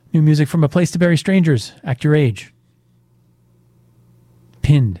New music from A Place to Bury Strangers. Act Your Age.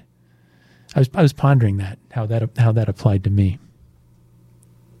 Pinned. I was pondering that, how that applied to me.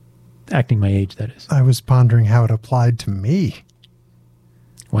 Acting my age, that is. I was pondering how it applied to me.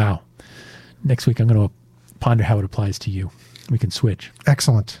 Wow. Next week I'm going to ponder how it applies to you. We can switch.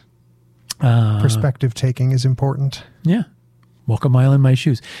 Excellent. Perspective taking is important. Yeah. Walk a mile in my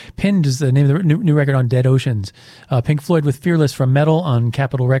shoes. Pinned is the name of the new record on Dead Oceans. Pink Floyd with Fearless from Metal on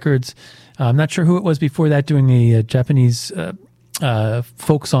Capitol Records. I'm not sure who it was before that doing a Japanese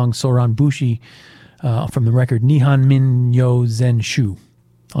folk song, Soran Bushi, from the record Nihon Min Yo Zen Shu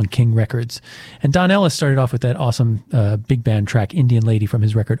on King Records. And Don Ellis started off with that awesome big band track, Indian Lady, from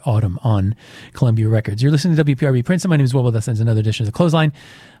his record Autumn on Columbia Records. You're listening to WPRB Princeton. My name is Wilbo. That ends another edition of The Clothesline.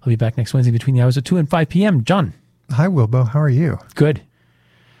 I'll be back next Wednesday between the hours of 2 and 5 p.m. John. Hi, Wilbo. How are you? Good.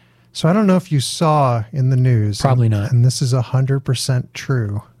 So I don't know if you saw in the news. Probably not. And this is 100%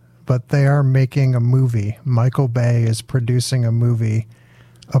 true, but they are making a movie. Michael Bay is producing a movie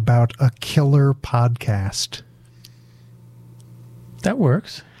about a killer podcast. That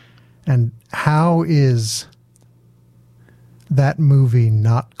works. And how is that movie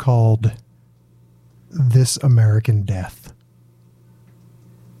not called This American Death?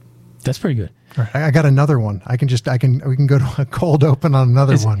 That's pretty good. All right, I got another one. We can go to a cold open on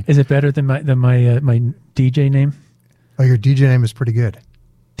another one. Is it better than my DJ name? Oh, your DJ name is pretty good.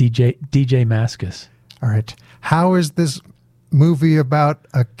 DJ Maskus. All right. How is this movie about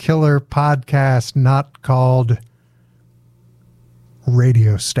a killer podcast not called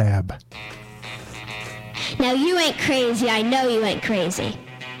Radio Stab? Now you ain't crazy. I know you ain't crazy.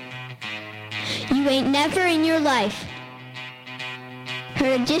 You ain't never in your life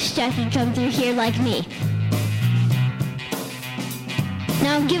heard a disc jockey come through here like me.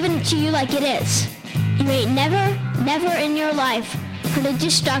 Now I'm giving it to you like it is. You ain't never in your life heard a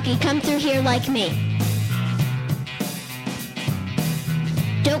disc jockey come through here like me.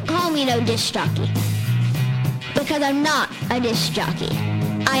 Don't call me no disc jockey, because I'm not a disc jockey.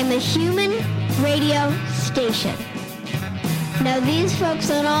 I'm a human radio station. Now these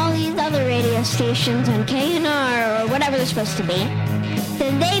folks on all these other radio stations on KNR or whatever they're supposed to be,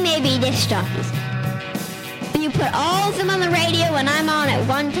 then they may be disc jockeys. But you put all of them on the radio when I'm on at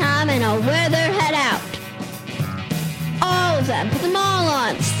one time and I'll wear their head out. All of them. Put them all on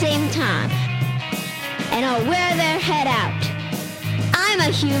at the same time. And I'll wear their head out. I'm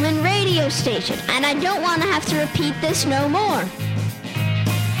a human radio station and I don't want to have to repeat this no more.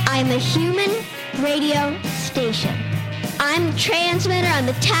 I'm a human radio station. I'm the transmitter, I'm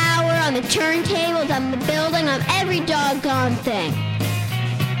the tower, I'm the turntables, I'm the building, I'm every doggone thing.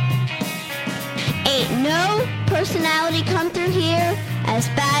 Ain't no personality come through here as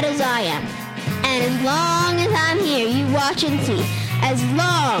bad as I am. And as long as I'm here, you watch and see. As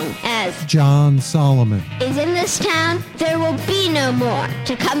long as Jon Solomon is in this town, there will be no more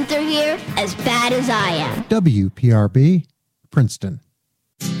to come through here as bad as I am. WPRB, Princeton.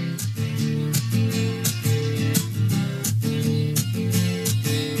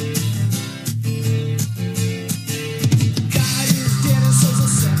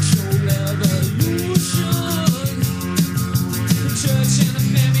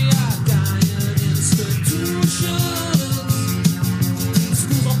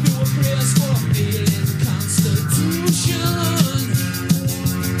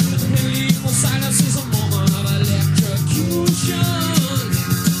 Silence is a moment of electrocution.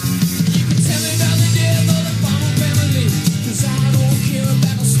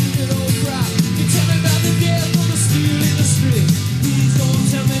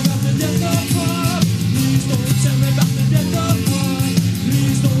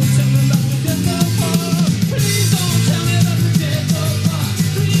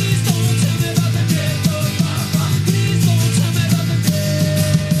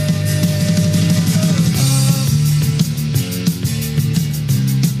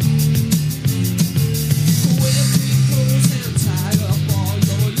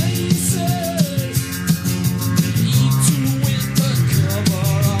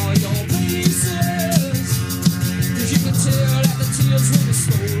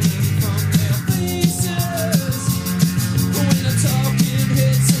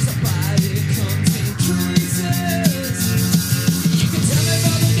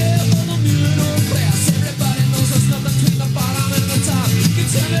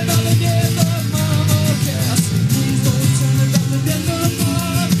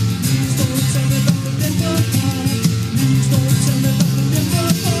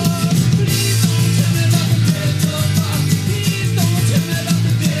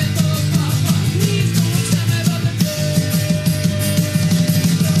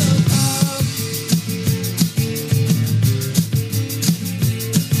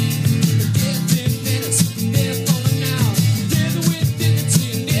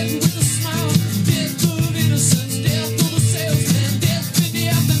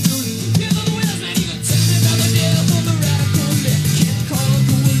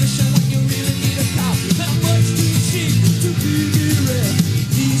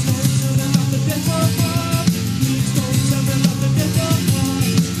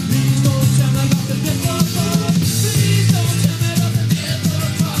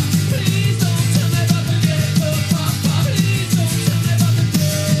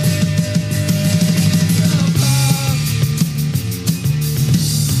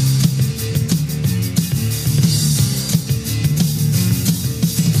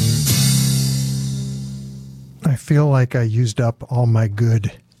 feel like I used up all my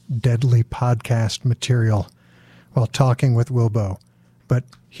good, deadly podcast material while talking with Wilbo, but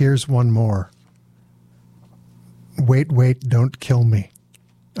here's one more. Wait, don't kill me.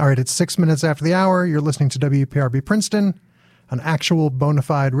 All right, it's 6 minutes after the hour. You're listening to WPRB Princeton, an actual bona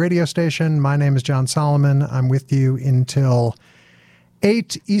fide radio station. My name is Jon Solomon. I'm with you until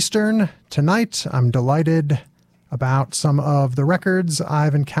 8 Eastern tonight. I'm delighted about some of the records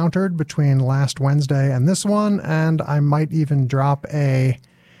I've encountered between last Wednesday and this one, and I might even drop a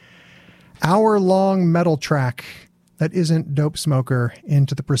hour-long metal track that isn't Dope Smoker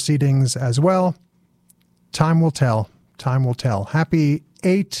into the proceedings as well. Time will tell. Time will tell. Happy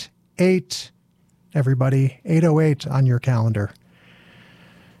 8/8, everybody. 8/08 on your calendar.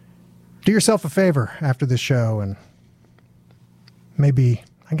 Do yourself a favor after the show and maybe,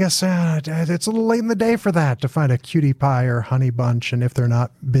 I guess it's a little late in the day for that, to find a cutie pie or honey bunch, and if they're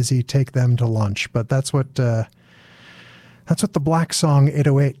not busy, take them to lunch. But that's what the Black song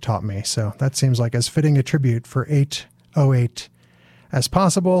 808 taught me. So that seems like as fitting a tribute for 808 as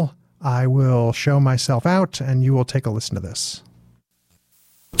possible. I will show myself out, and you will take a listen to this.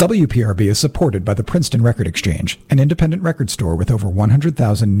 WPRB is supported by the Princeton Record Exchange, an independent record store with over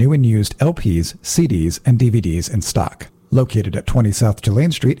 100,000 new and used LPs, CDs, and DVDs in stock. Located at 20 South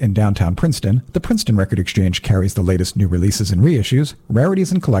Tulane Street in downtown Princeton, the Princeton Record Exchange carries the latest new releases and reissues,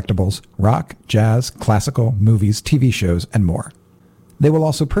 rarities and collectibles, rock, jazz, classical, movies, TV shows, and more. They will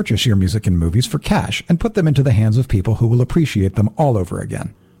also purchase your music and movies for cash and put them into the hands of people who will appreciate them all over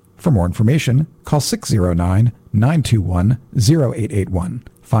again. For more information, call 609-921-0881.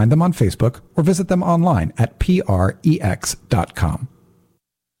 Find them on Facebook or visit them online at prex.com.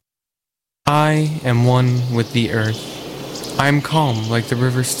 I am one with the earth. I am calm like the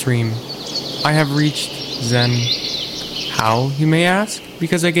river stream. I have reached Zen. How, you may ask?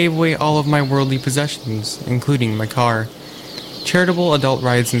 Because I gave away all of my worldly possessions, including my car. Charitable adult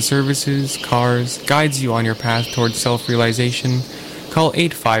rides and services, cars, guides you on your path towards self-realization. Call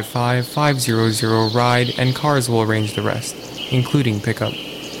 855-500-RIDE and cars will arrange the rest, including pickup.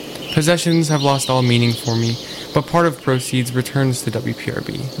 Possessions have lost all meaning for me, but part of proceeds returns to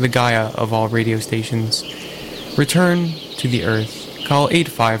WPRB, the Gaia of all radio stations. Return to the earth. Call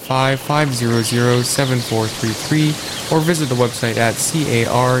 855-500-7433 or visit the website at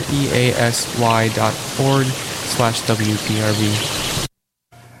careasy.org/WPRB.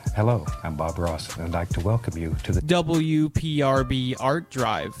 Hello, I'm Bob Ross, and I'd like to welcome you to the WPRB Art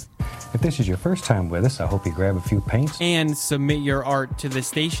Drive. If this is your first time with us, I hope you grab a few paints And submit your art to the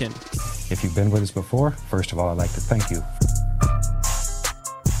station. If you've been with us before, first of all, I'd like to thank you.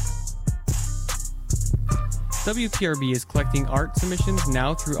 WPRB is collecting art submissions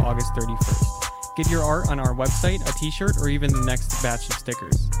now through August 31st. Get your art on our website, a t-shirt, or even the next batch of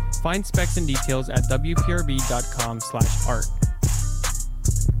stickers. Find specs and details at wprb.com/art.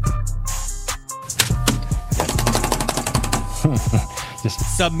 Just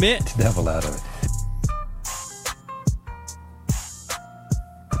submit. Devil out of it.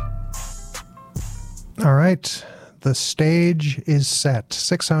 All right. The stage is set.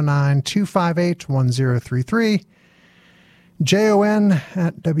 609-258-1033.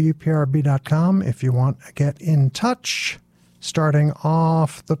 JON@WPRB.com if you want to get in touch. Starting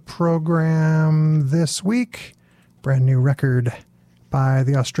off the program this week, brand new record by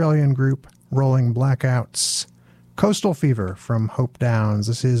the Australian group Rolling Blackouts. Coastal Fever from Hope Downs.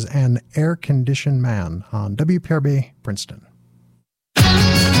 This is An Air-Conditioned Man on WPRB Princeton.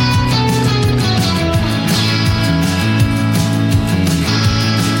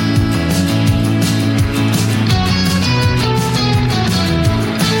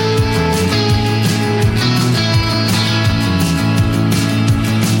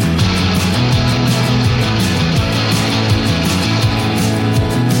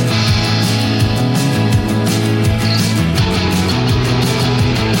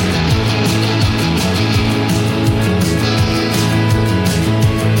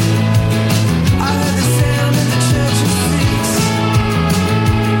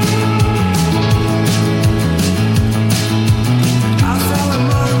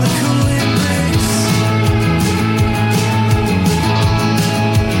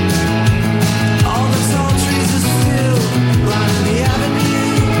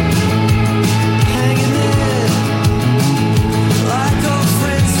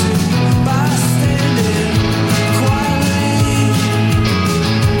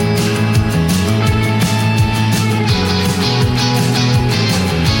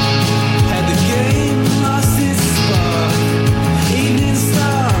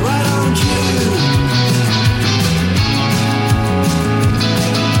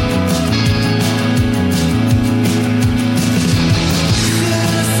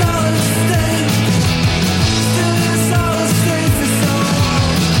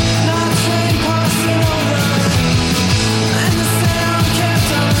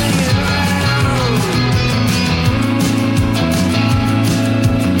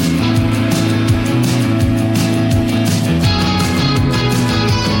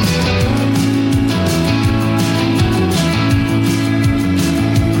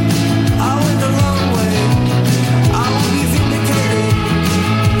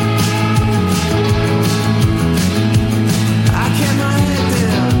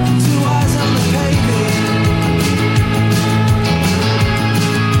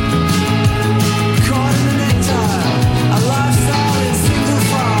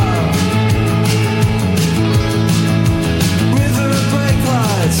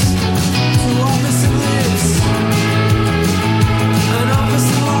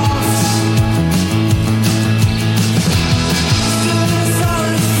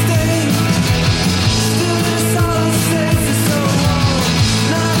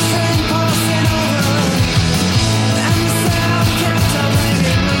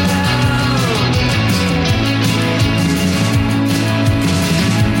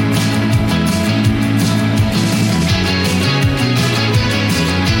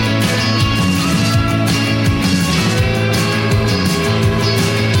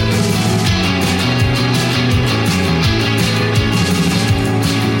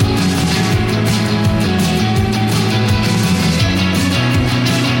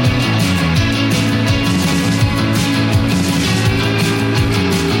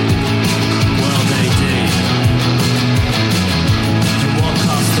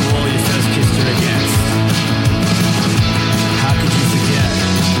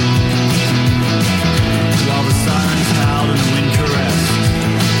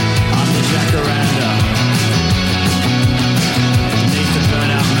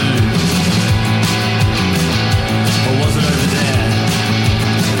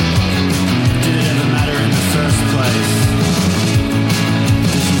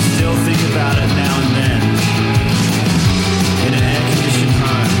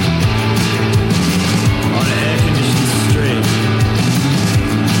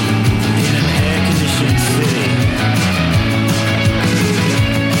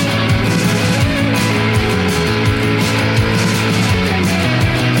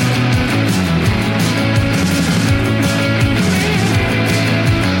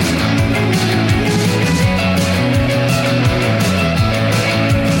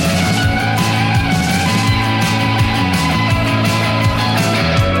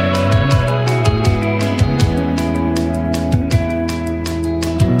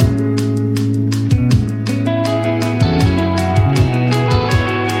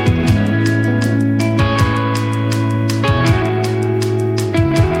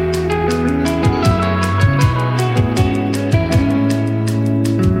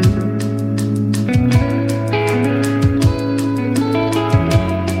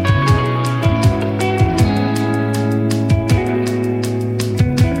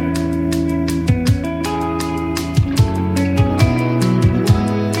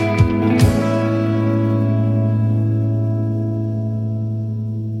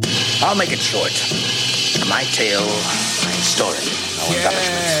 I'll make it short. My tale, my story, no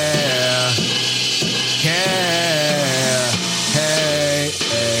embellishments.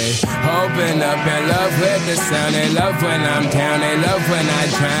 Open up and love with the sound. They love when I'm down. They love when I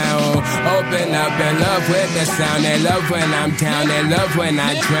drown. Open up and love with the sound. They love when I'm down. They love when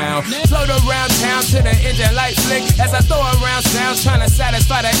I drown. Float around town to the engine light flick as I throw around sounds trying to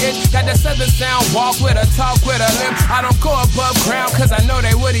satisfy the itch. Got the southern sound, walk with a talk with a limp. I don't go above ground cause I know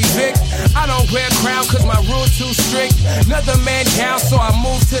they would evict. I don't wear crown cause my rule's too strict. Another man down so I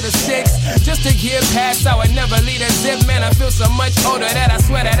move to the six. Just to get past I would never lead a zip. Man, I feel so much older that I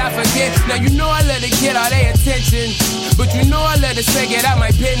swear that I forget. Now you know I let it get all their attention, but you know I let it say get out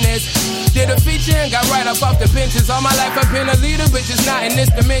my business. Did a feature and got right up off the benches. All my life I've been a leader, but just not in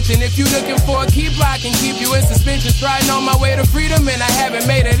this dimension. If you looking for a keeper, I can keep you in suspension. Striding on my way to freedom and I haven't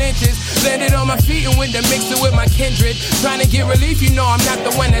made it inches. Landed on my feet and went to mix it with my kindred. Trying to get relief, you know I'm not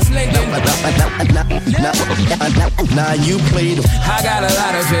the one that's lending. Now you played. I got a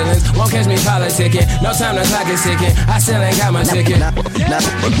lot of feelings, won't catch me politicking. No time, the clock is ticking. I still ain't got my ticket.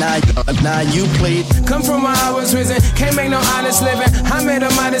 Now you played. Come from where I was risen, can't make no honest living. I made a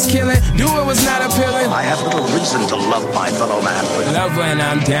modest killing, do it was not appealing. I have little reason to love my fellow man. Love when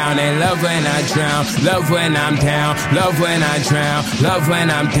I'm down and love when I drown. Love when I'm down, love when I drown. Love when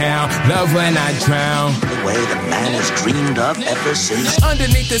I'm down, love when I drown. The way that man has dreamed of ever since.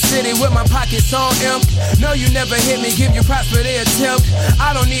 Underneath the city with my pockets on imp. No, you never hit me, give you props for the attempt.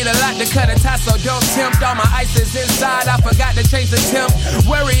 I don't need a lot to cut a tie, so don't tempt. All my ice is inside, I forgot to change the temp.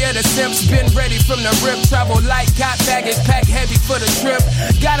 Worry of the simps, been ready from the rip. Travel light, got baggage packed heavy for the trip.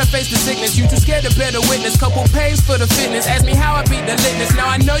 Gotta face the sickness, you too scared to bear the witness. Couple pays for the fitness, ask me how I beat the litness. Now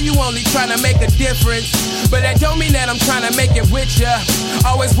I know you only trying to make a difference, but that don't mean that I'm trying to make it with ya.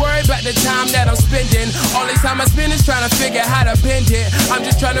 Always worried about the time that I'm spending. Only time I spend is trying to figure how to bend it. I'm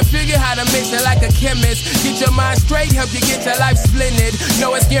just trying to figure how to mix it like a chemist. Get your mind straight, help you get your life splendid.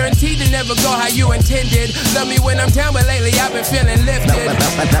 Know it's guaranteed to never go how you intended. Love me when I'm down, but lately I've been feeling lifted.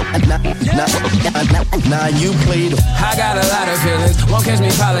 Now you played. I got a lot of feelings, won't catch me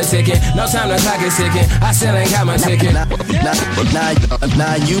politicking. No time, the clock is ticking. I still ain't got my ticket.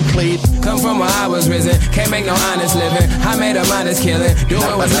 Now you played. Come from where I was risen, can't make no honest living. I made a modest killing, do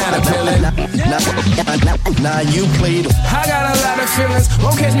it was not appealing. Now you played. I got a lot of feelings,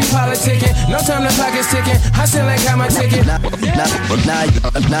 won't catch me politicking. No time, the clock is ticking. I still ain't got my ticket.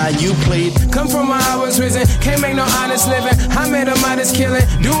 Now you played. Come from where I was risen, can't make no honest living. I made a modest killing,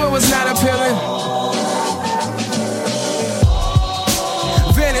 do it was not appealing.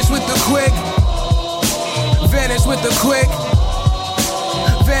 Vanish with the quick. Vanish with the quick.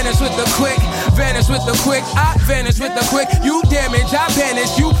 Vanish with the quick. Vanish with the quick. I vanish with the quick. You damage, I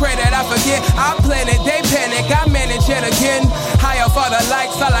vanish. You pray that I forget. I plan it, they panic. I manage it again. High off all the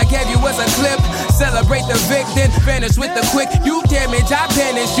likes, all I gave you was a clip. Celebrate the victim. Vanish with the quick. You damage, I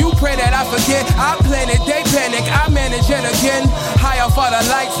vanish. You pray that I forget. I plan it, they panic. I manage it again. High off all the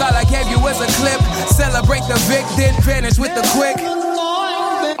likes, all I gave you was a clip. Celebrate the victim. Vanish with the quick.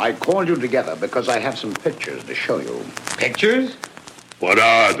 I called you together because I have some pictures to show you. Pictures? What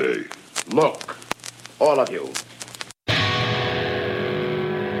are they? Look, all of you.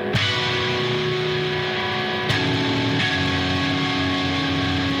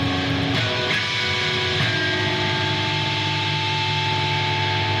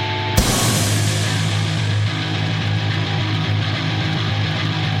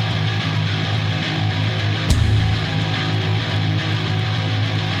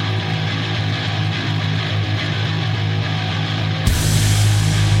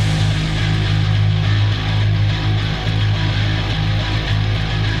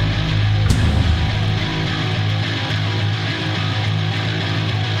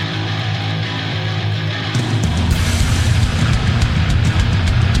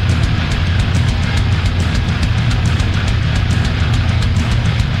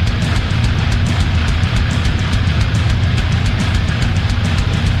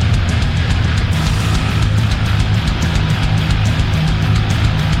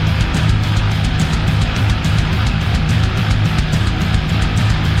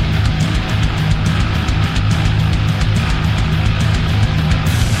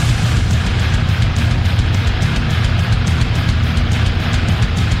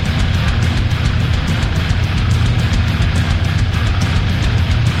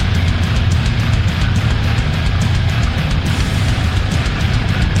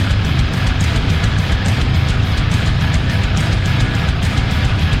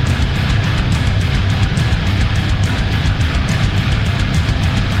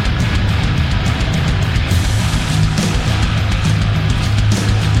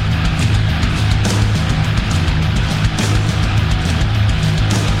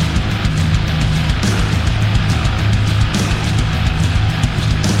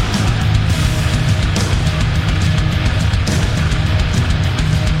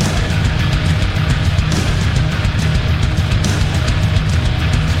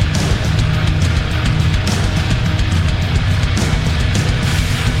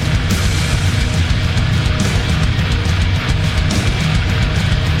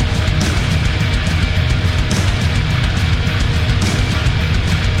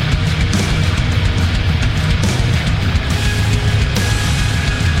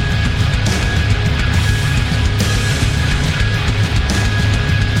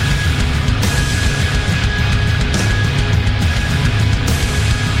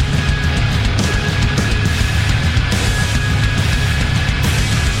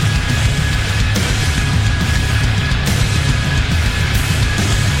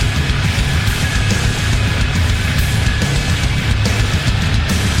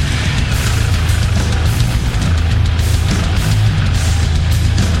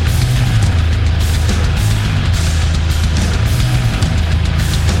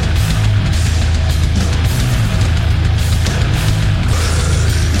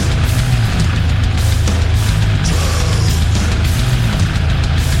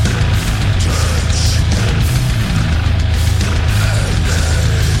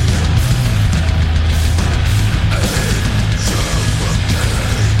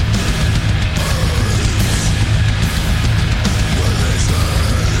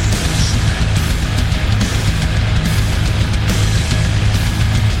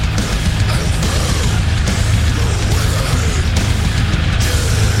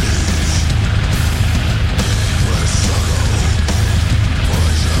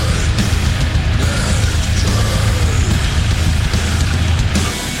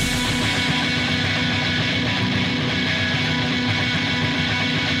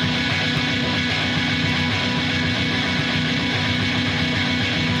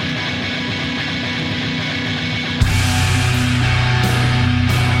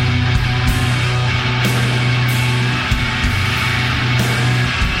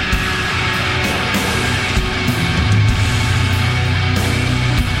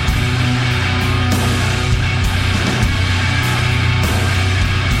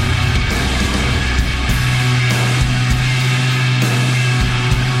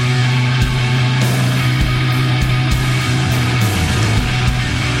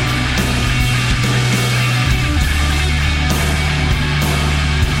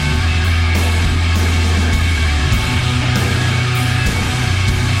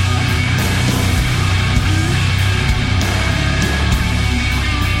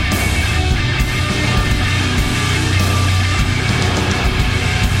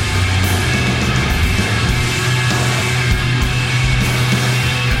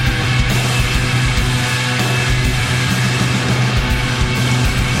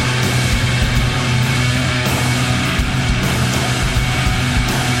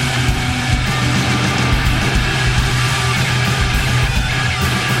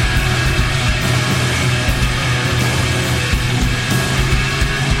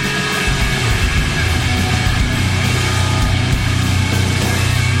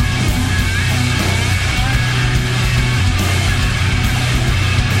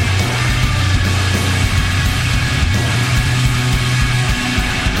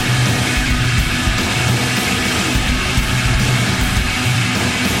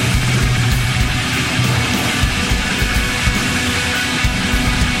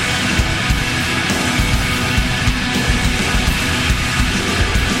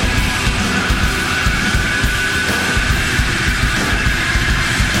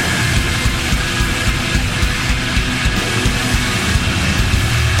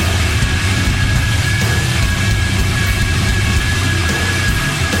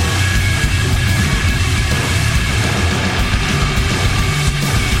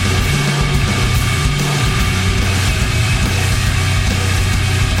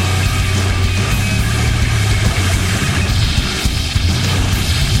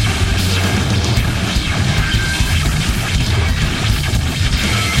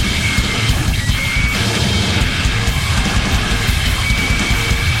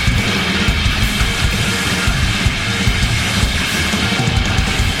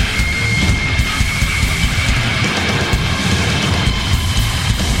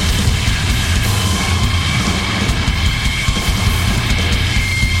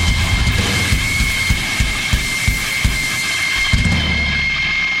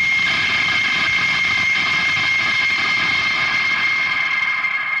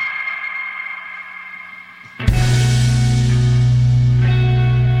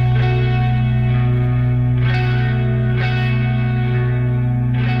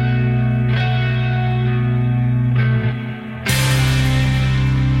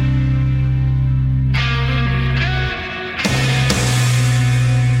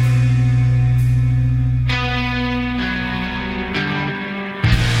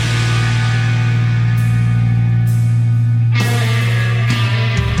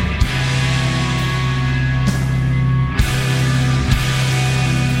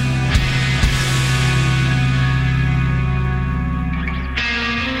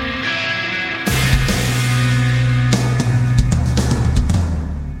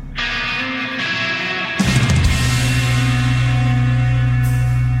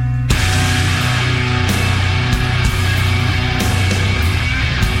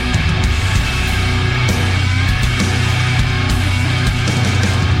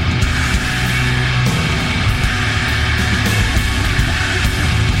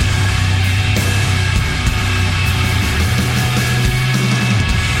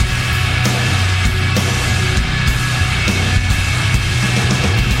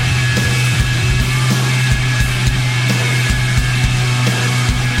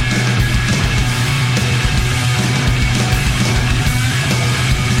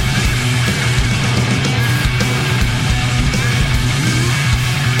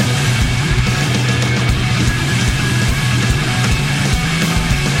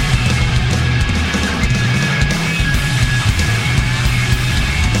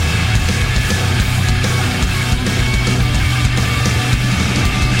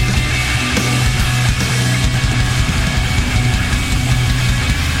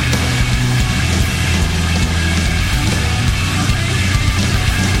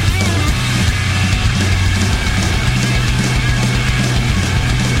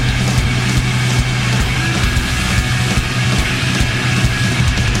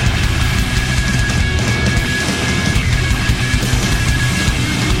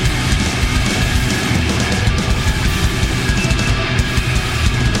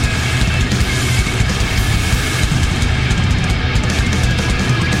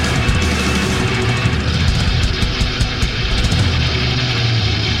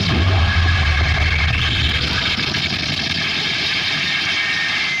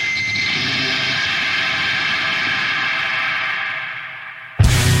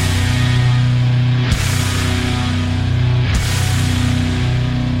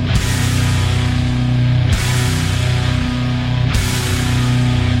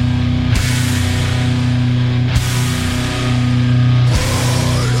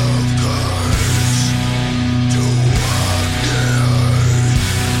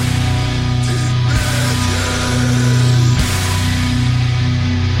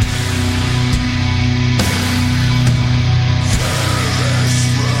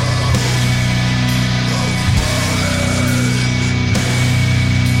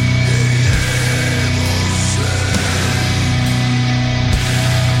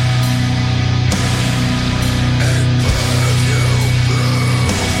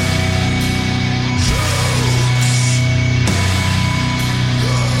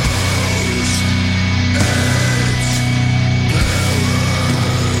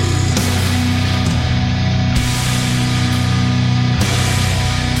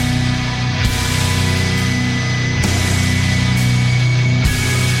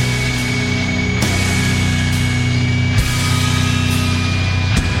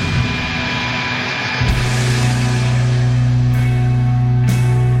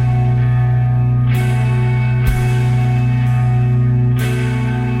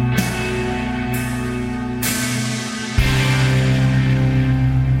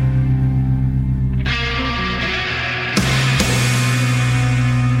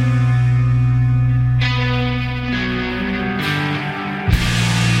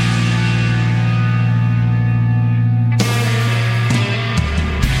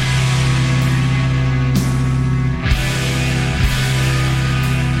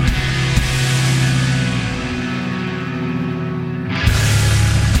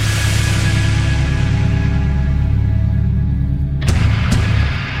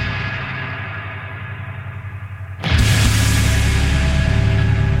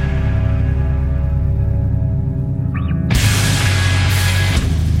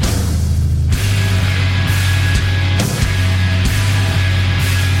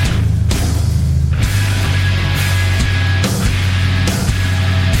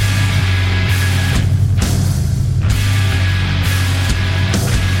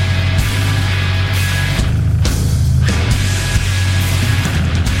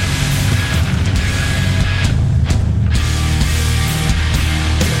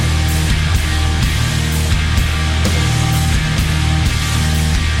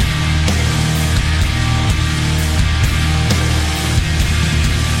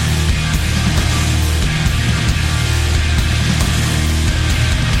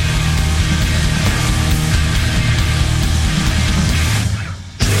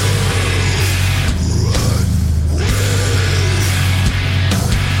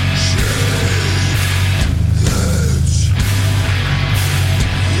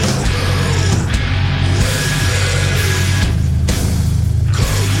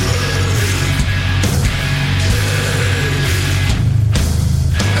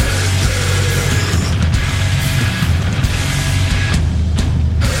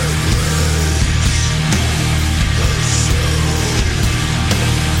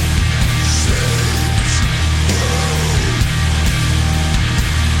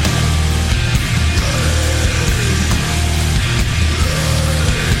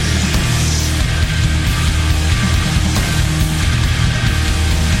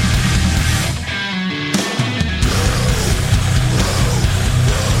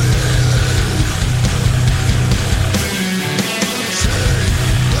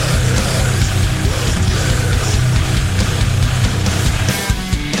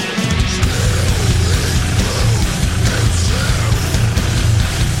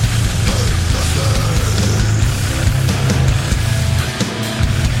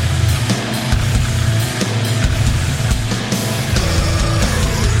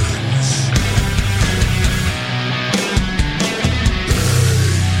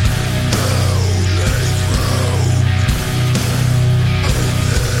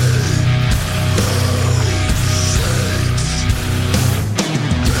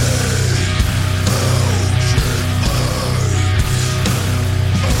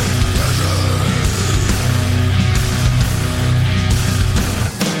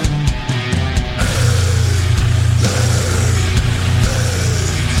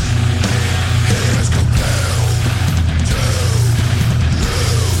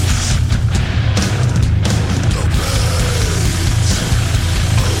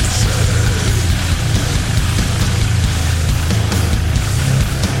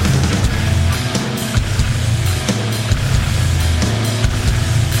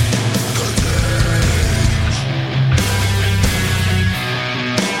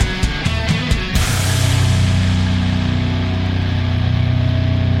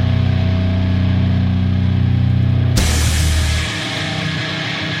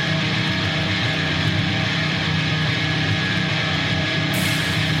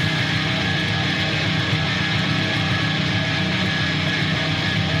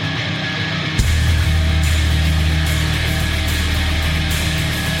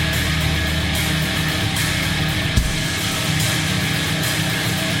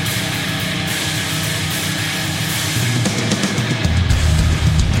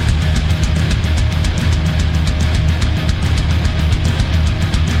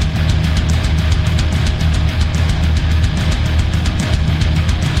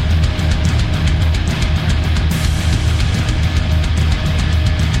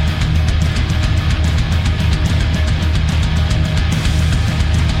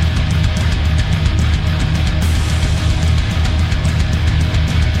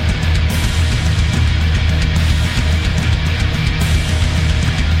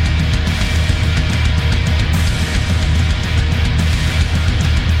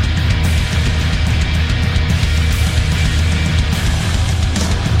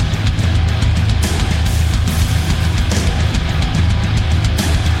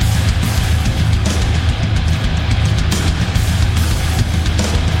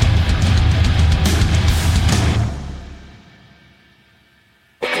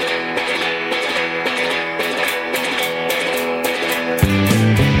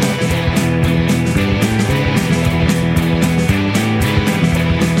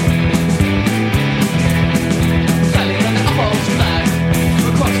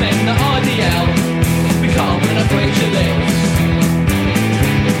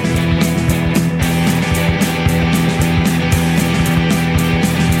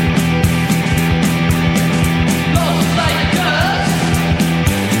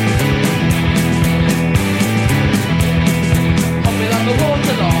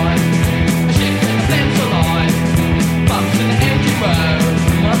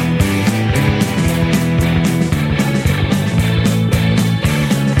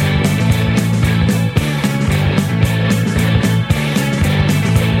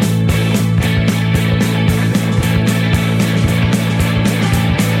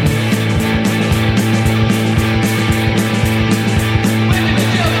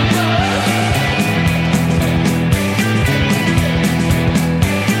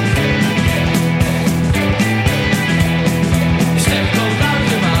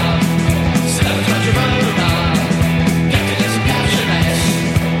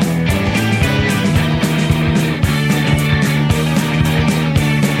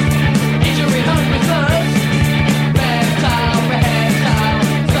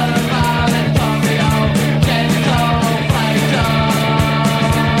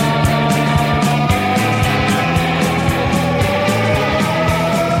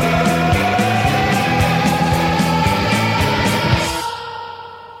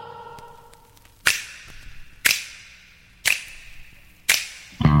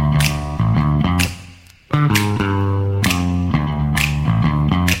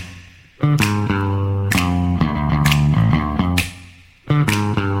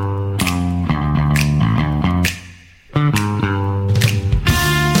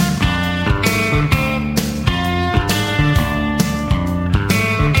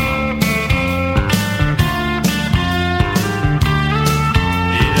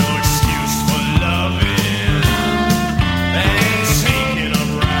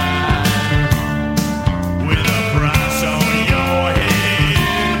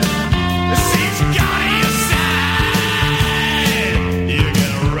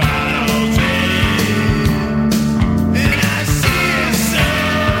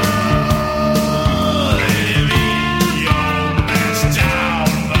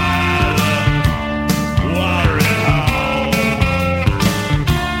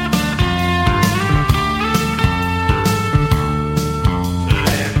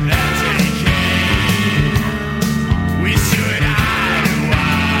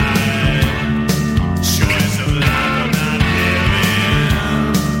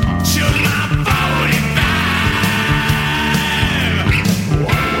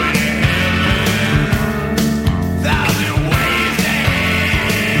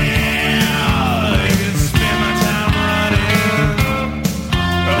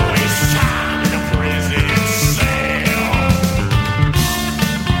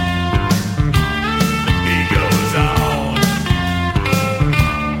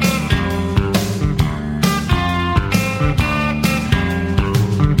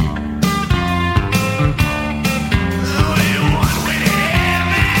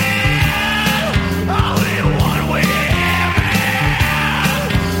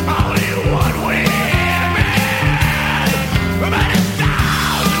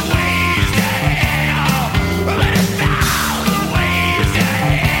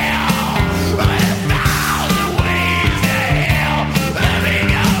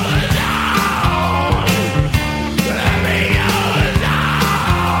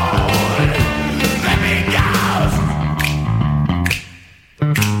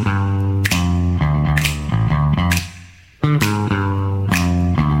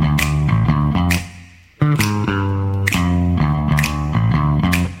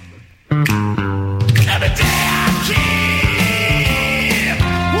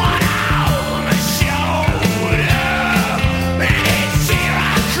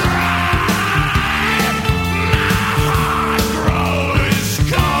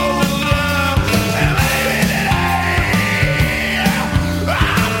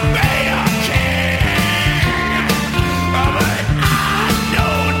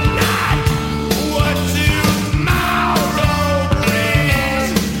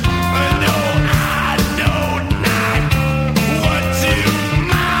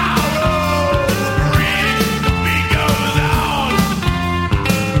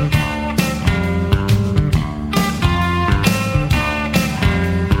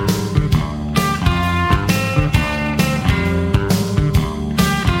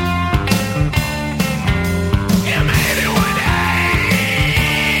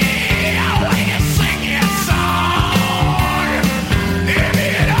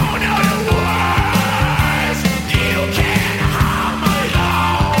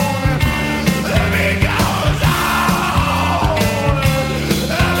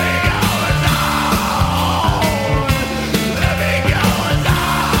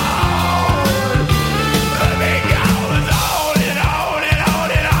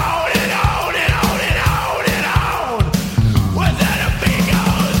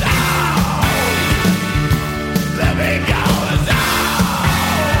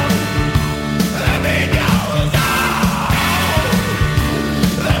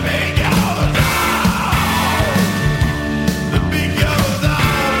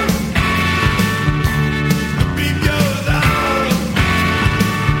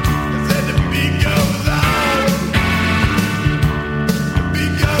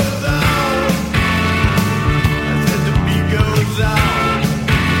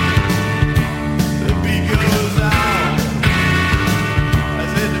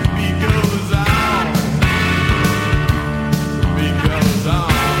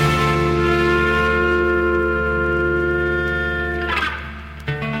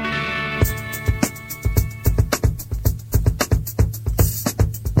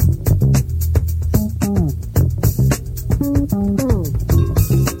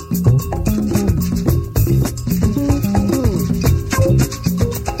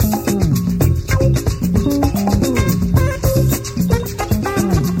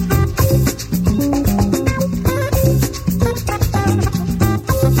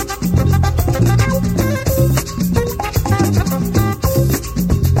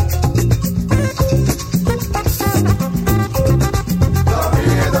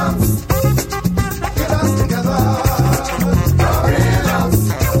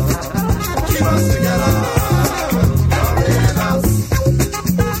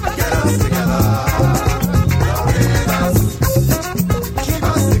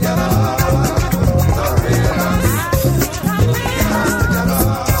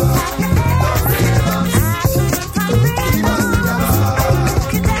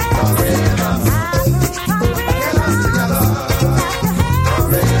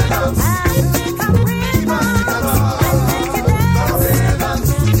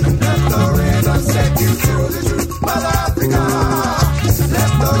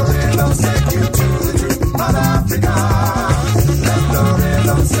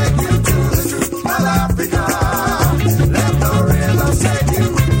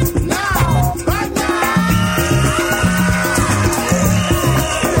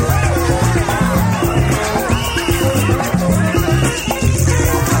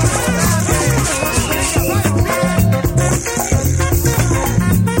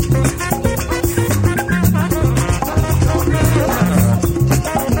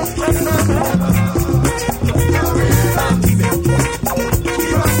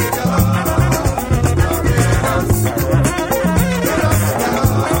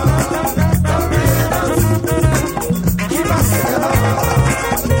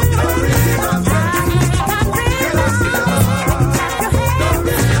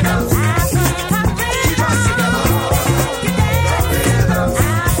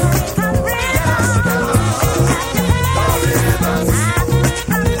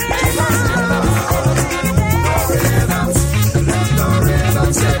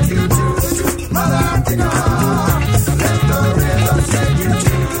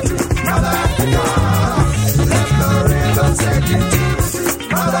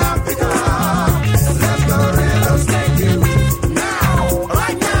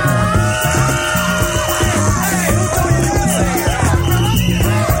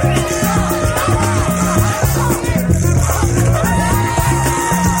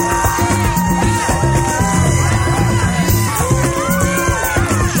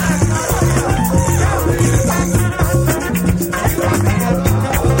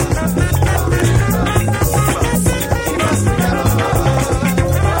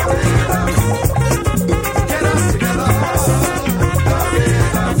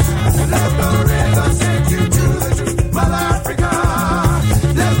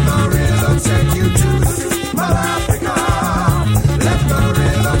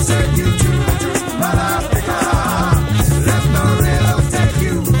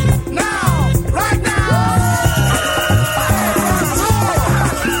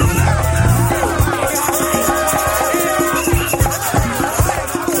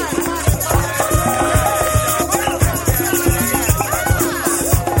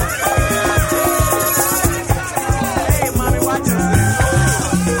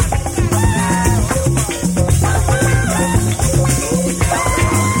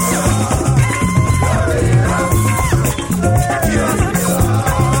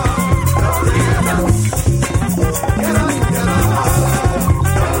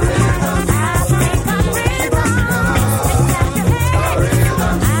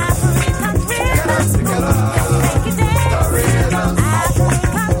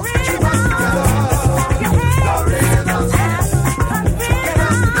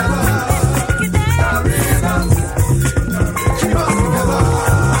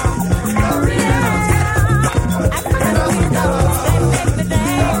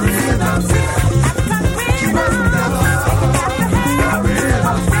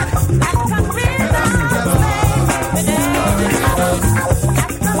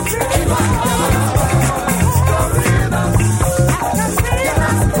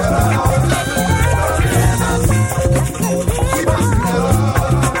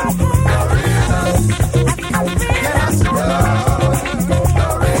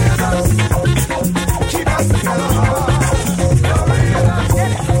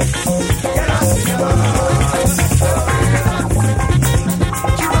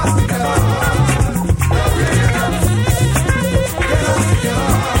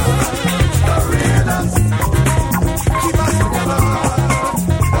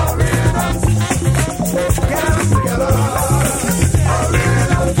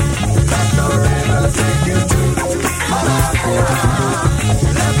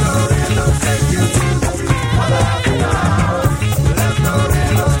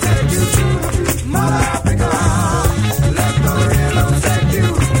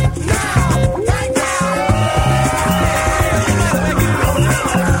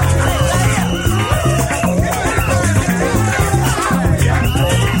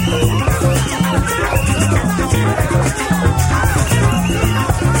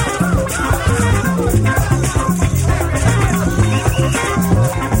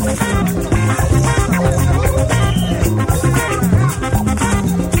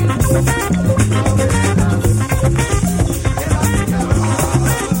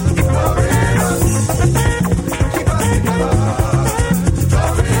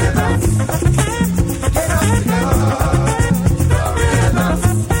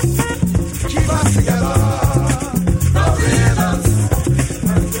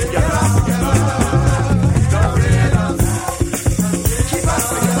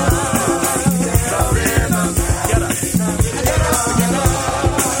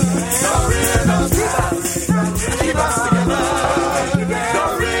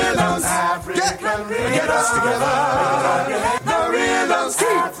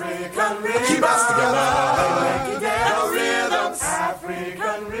 rhythms. African rhythms. Keep us together. The rhythms.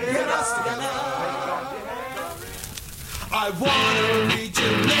 African rhythms. Keep us together. I wanna read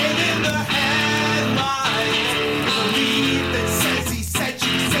your name in the headlines. Believe that says he said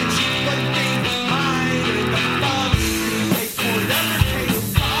she would be mine. In the bug, you wait for never case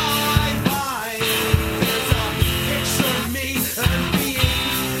bye-bye. There's a picture of me and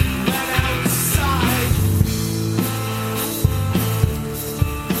being let outside.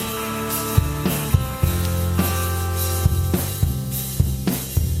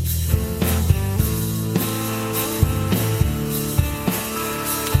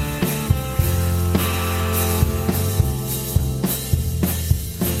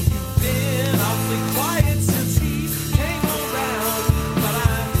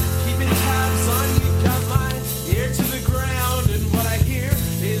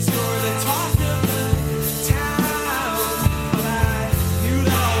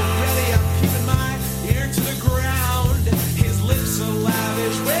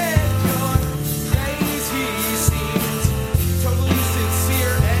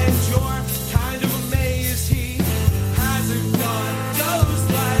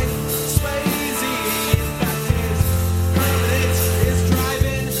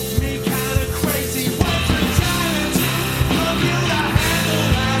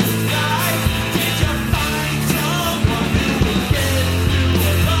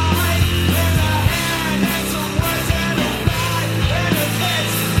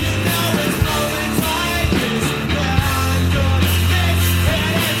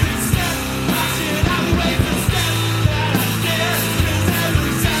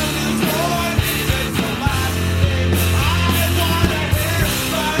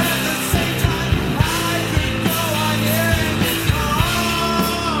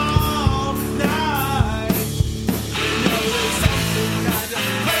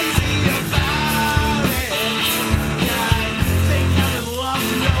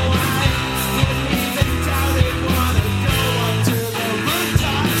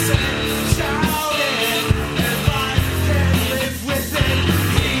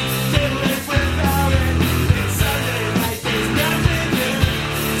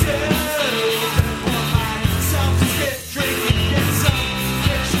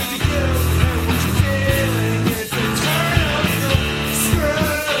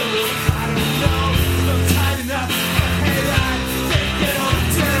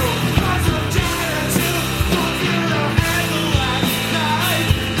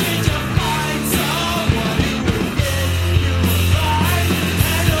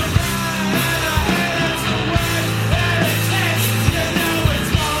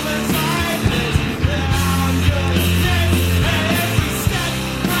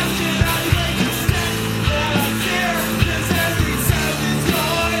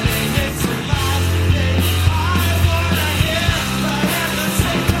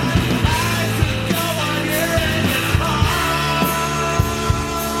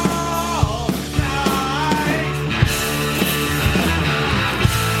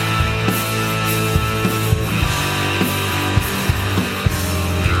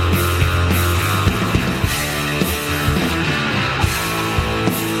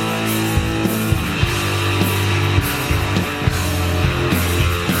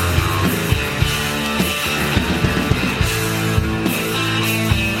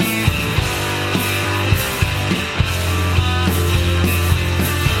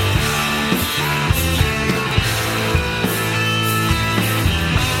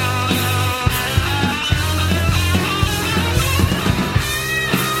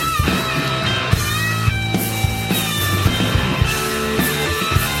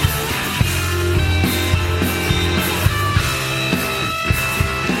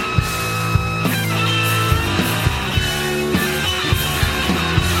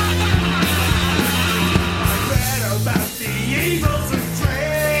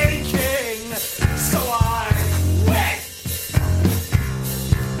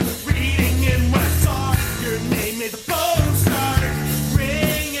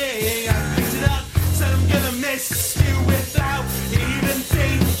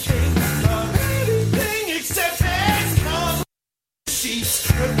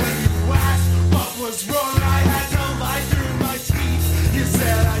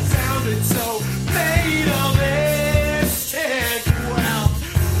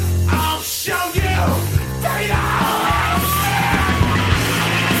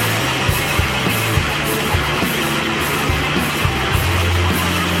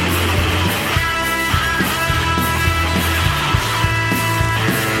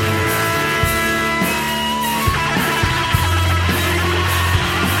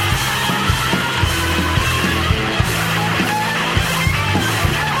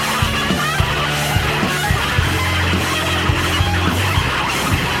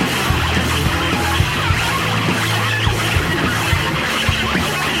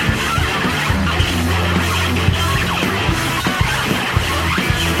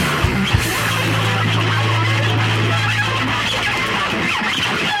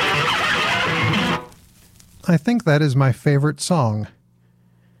 I think that is my favorite song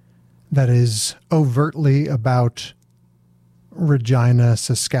that is overtly about Regina,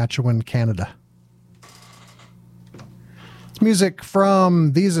 Saskatchewan, Canada. It's music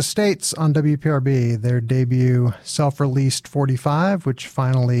from These Estates on WPRB, their debut self-released 45, which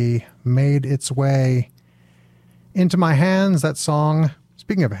finally made its way into my hands. That song,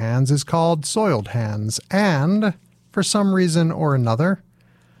 speaking of hands, is called Soiled Hands. And for some reason or another,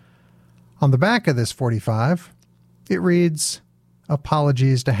 on the back of this 45, it reads,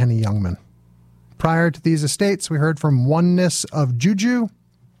 Apologies to Henny Youngman. Prior to These Estates, we heard from Oneness of Juju,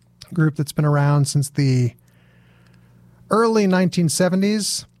 a group that's been around since the early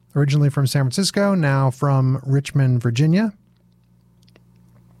 1970s, originally from San Francisco, now from Richmond, Virginia.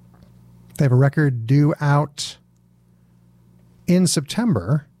 They have a record due out in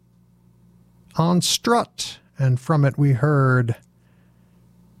September on Strut, and from it we heard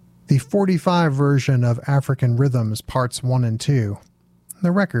the 45 version of African Rhythms, Parts 1 and 2.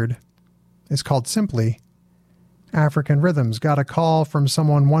 The record is called simply African Rhythms. Got a call from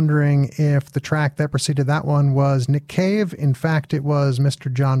someone wondering if the track that preceded that one was Nick Cave. In fact, it was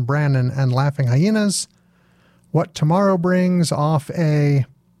Mr. John Brannon and Laughing Hyenas. What Tomorrow Brings off it's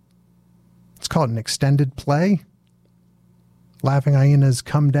called an extended play. Laughing Hyenas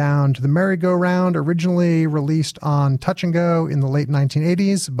Come Down to the Merry-Go-Round, originally released on Touch and Go in the late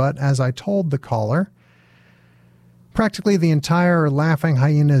 1980s, but as I told the caller, practically the entire Laughing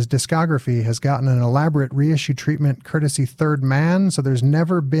Hyenas discography has gotten an elaborate reissue treatment courtesy Third Man, so there's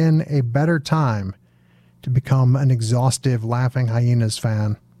never been a better time to become an exhaustive Laughing Hyenas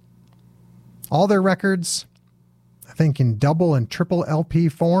fan. All their records, I think in double and triple LP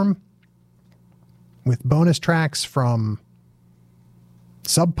form, with bonus tracks from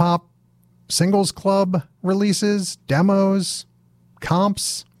Sub Pop, Singles Club releases, demos,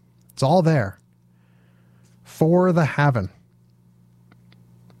 comps, it's all there. For the Havin'.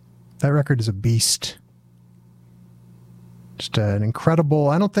 That record is a beast. Just an incredible...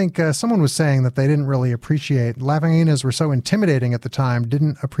 I don't think... someone was saying that they didn't really appreciate... Laughing Hyenas were so intimidating at the time,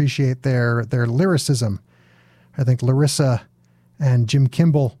 didn't appreciate their lyricism. I think Larissa and Jim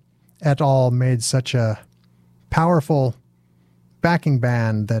Kimball et al. Made such a powerful backing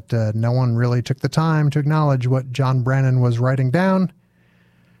band that no one really took the time to acknowledge what John Brannon was writing down.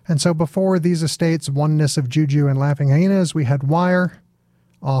 And so before These Estates, Oneness of Juju and Laughing Hyenas, we had Wire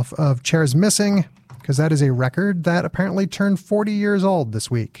off of Chairs Missing, because that is a record that apparently turned 40 years old this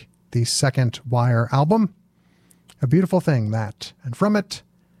week. The second Wire album. A beautiful thing, that. And from it,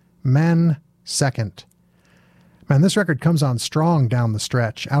 Men Second. Man, this record comes on strong down the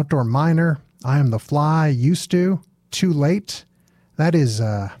stretch. Outdoor Miner, I Am the Fly, Used to, Too Late. That is,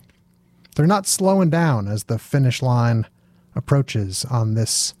 they're not slowing down as the finish line approaches on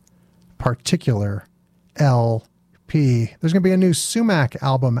this particular LP. There's going to be a new Sumac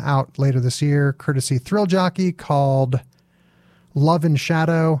album out later this year, courtesy Thrill Jockey, called Love in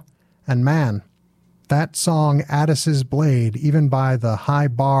Shadow. And man, that song, Addis's Blade, even by the high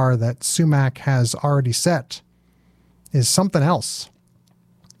bar that Sumac has already set, is something else.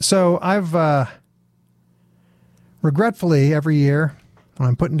 So I've regretfully, every year when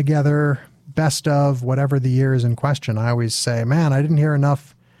I'm putting together best of whatever the year is in question, I always say, man, I didn't hear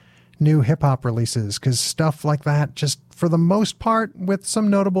enough new hip-hop releases, because stuff like that just, for the most part, with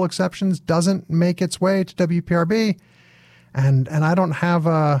some notable exceptions, doesn't make its way to WPRB. And I don't have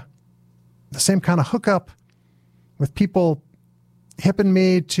the same kind of hookup with people hipping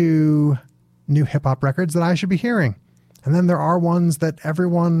me to new hip-hop records that I should be hearing. And then there are ones that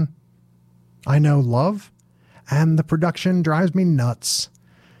everyone I know love, and the production drives me nuts.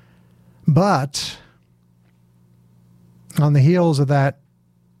 But on the heels of that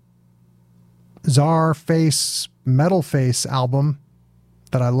Czar Face, Metal Face album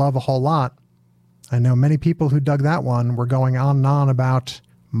that I love a whole lot, I know many people who dug that one were going on and on about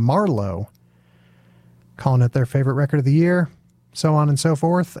Marlowe, calling it their favorite record of the year, so on and so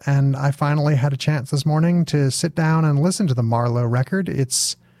forth. And I finally had a chance this morning to sit down and listen to the Marlowe record.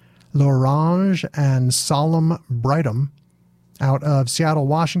 It's L'Orange and Solemn Brightum out of Seattle,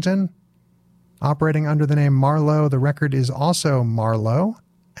 Washington, operating under the name Marlowe. The record is also Marlowe,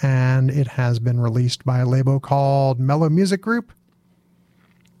 and it has been released by a label called Mellow Music Group.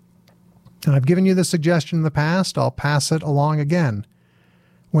 And I've given you the suggestion in the past. I'll pass it along again.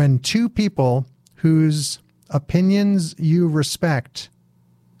 When two people whose opinions you respect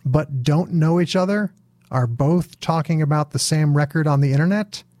but don't know each other are both talking about the same record on the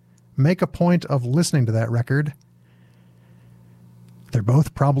internet, make a point of listening to that record. They're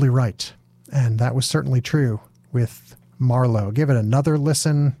both probably right. And that was certainly true with Marlowe. Give it another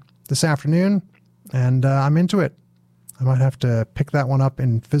listen this afternoon. and I'm into it. I might have to pick that one up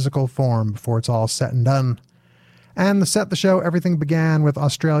in physical form before it's all said and done. And to set the show, everything began with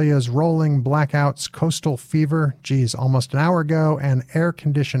Australia's rolling blackouts, Coastal Fever, almost an hour ago, and Air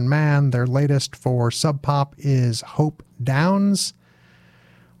Conditioned Man. Their latest for Sub Pop is Hope Downs.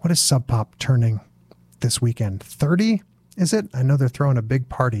 What is Sub Pop turning this weekend? 30, is it? I know they're throwing a big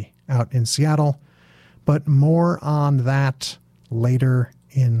party out in Seattle, but more on that later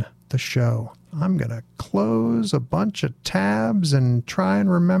in the show. I'm going to close a bunch of tabs and try and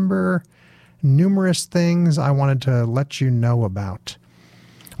remember numerous things I wanted to let you know about.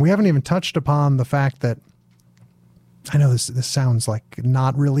 We haven't even touched upon the fact that, I know this sounds like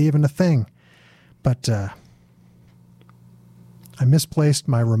not really even a thing, but I misplaced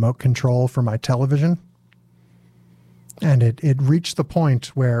my remote control for my television. And it reached the point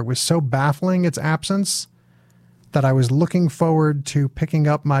where it was so baffling, its absence, that I was looking forward to picking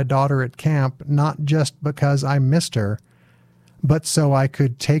up my daughter at camp, not just because I missed her, but so I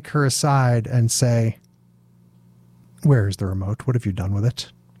could take her aside and say, "Where is the remote? What have you done with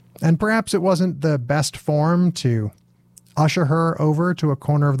it?" And perhaps it wasn't the best form to usher her over to a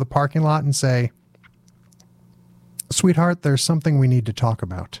corner of the parking lot and say, "Sweetheart, there's something we need to talk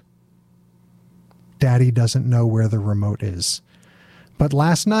about. Daddy doesn't know where the remote is." But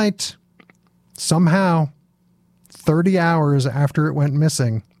last night, somehow, 30 hours after it went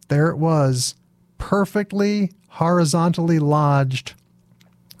missing, there it was, perfectly horizontally lodged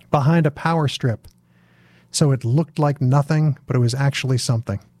behind a power strip. So it looked like nothing, but it was actually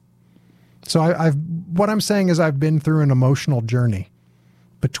something. So what I'm saying is I've been through an emotional journey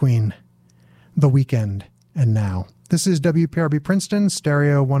between the weekend and now. This is WPRB Princeton,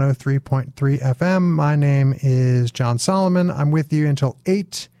 Stereo 103.3 FM. My name is Jon Solomon. I'm with you until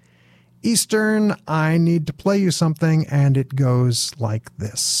 8 Eastern. I need to play you something, and it goes like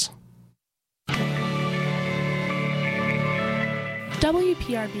this.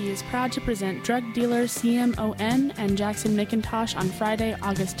 WPRB is proud to present drug dealer CMON and Jackson McIntosh on Friday,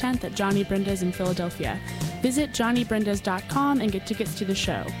 August 10th at Johnny Brinda's in Philadelphia. Visit johnnybrindas.com and get tickets to the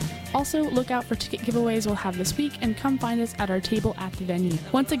show. Also, look out for ticket giveaways we'll have this week and come find us at our table at the venue.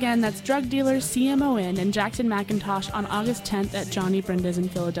 Once again, that's drug dealers CMON and Jackson McIntosh on August 10th at Johnny Brinda's in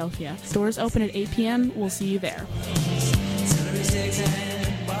Philadelphia. Doors open at 8 p.m. We'll see you there.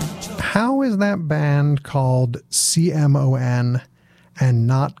 How is that band called CMON and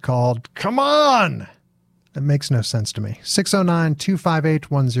not called Come On? That makes no sense to me.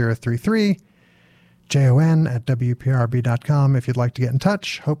 609-258-1033. JON at WPRB.com if you'd like to get in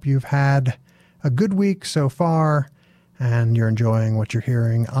touch. Hope you've had a good week so far and you're enjoying what you're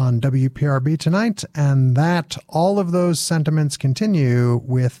hearing on WPRB tonight. And that all of those sentiments continue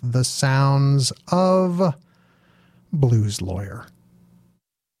with the sounds of Blues Lawyer.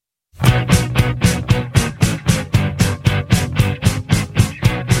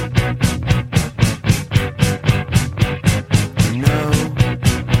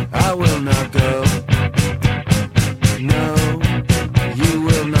 I will not go. No, you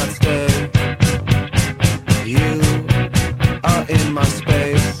will not stay. You are in my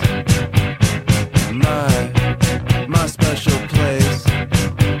space, my special place.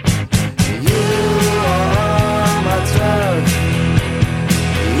 You are my touch.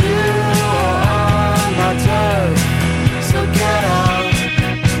 You are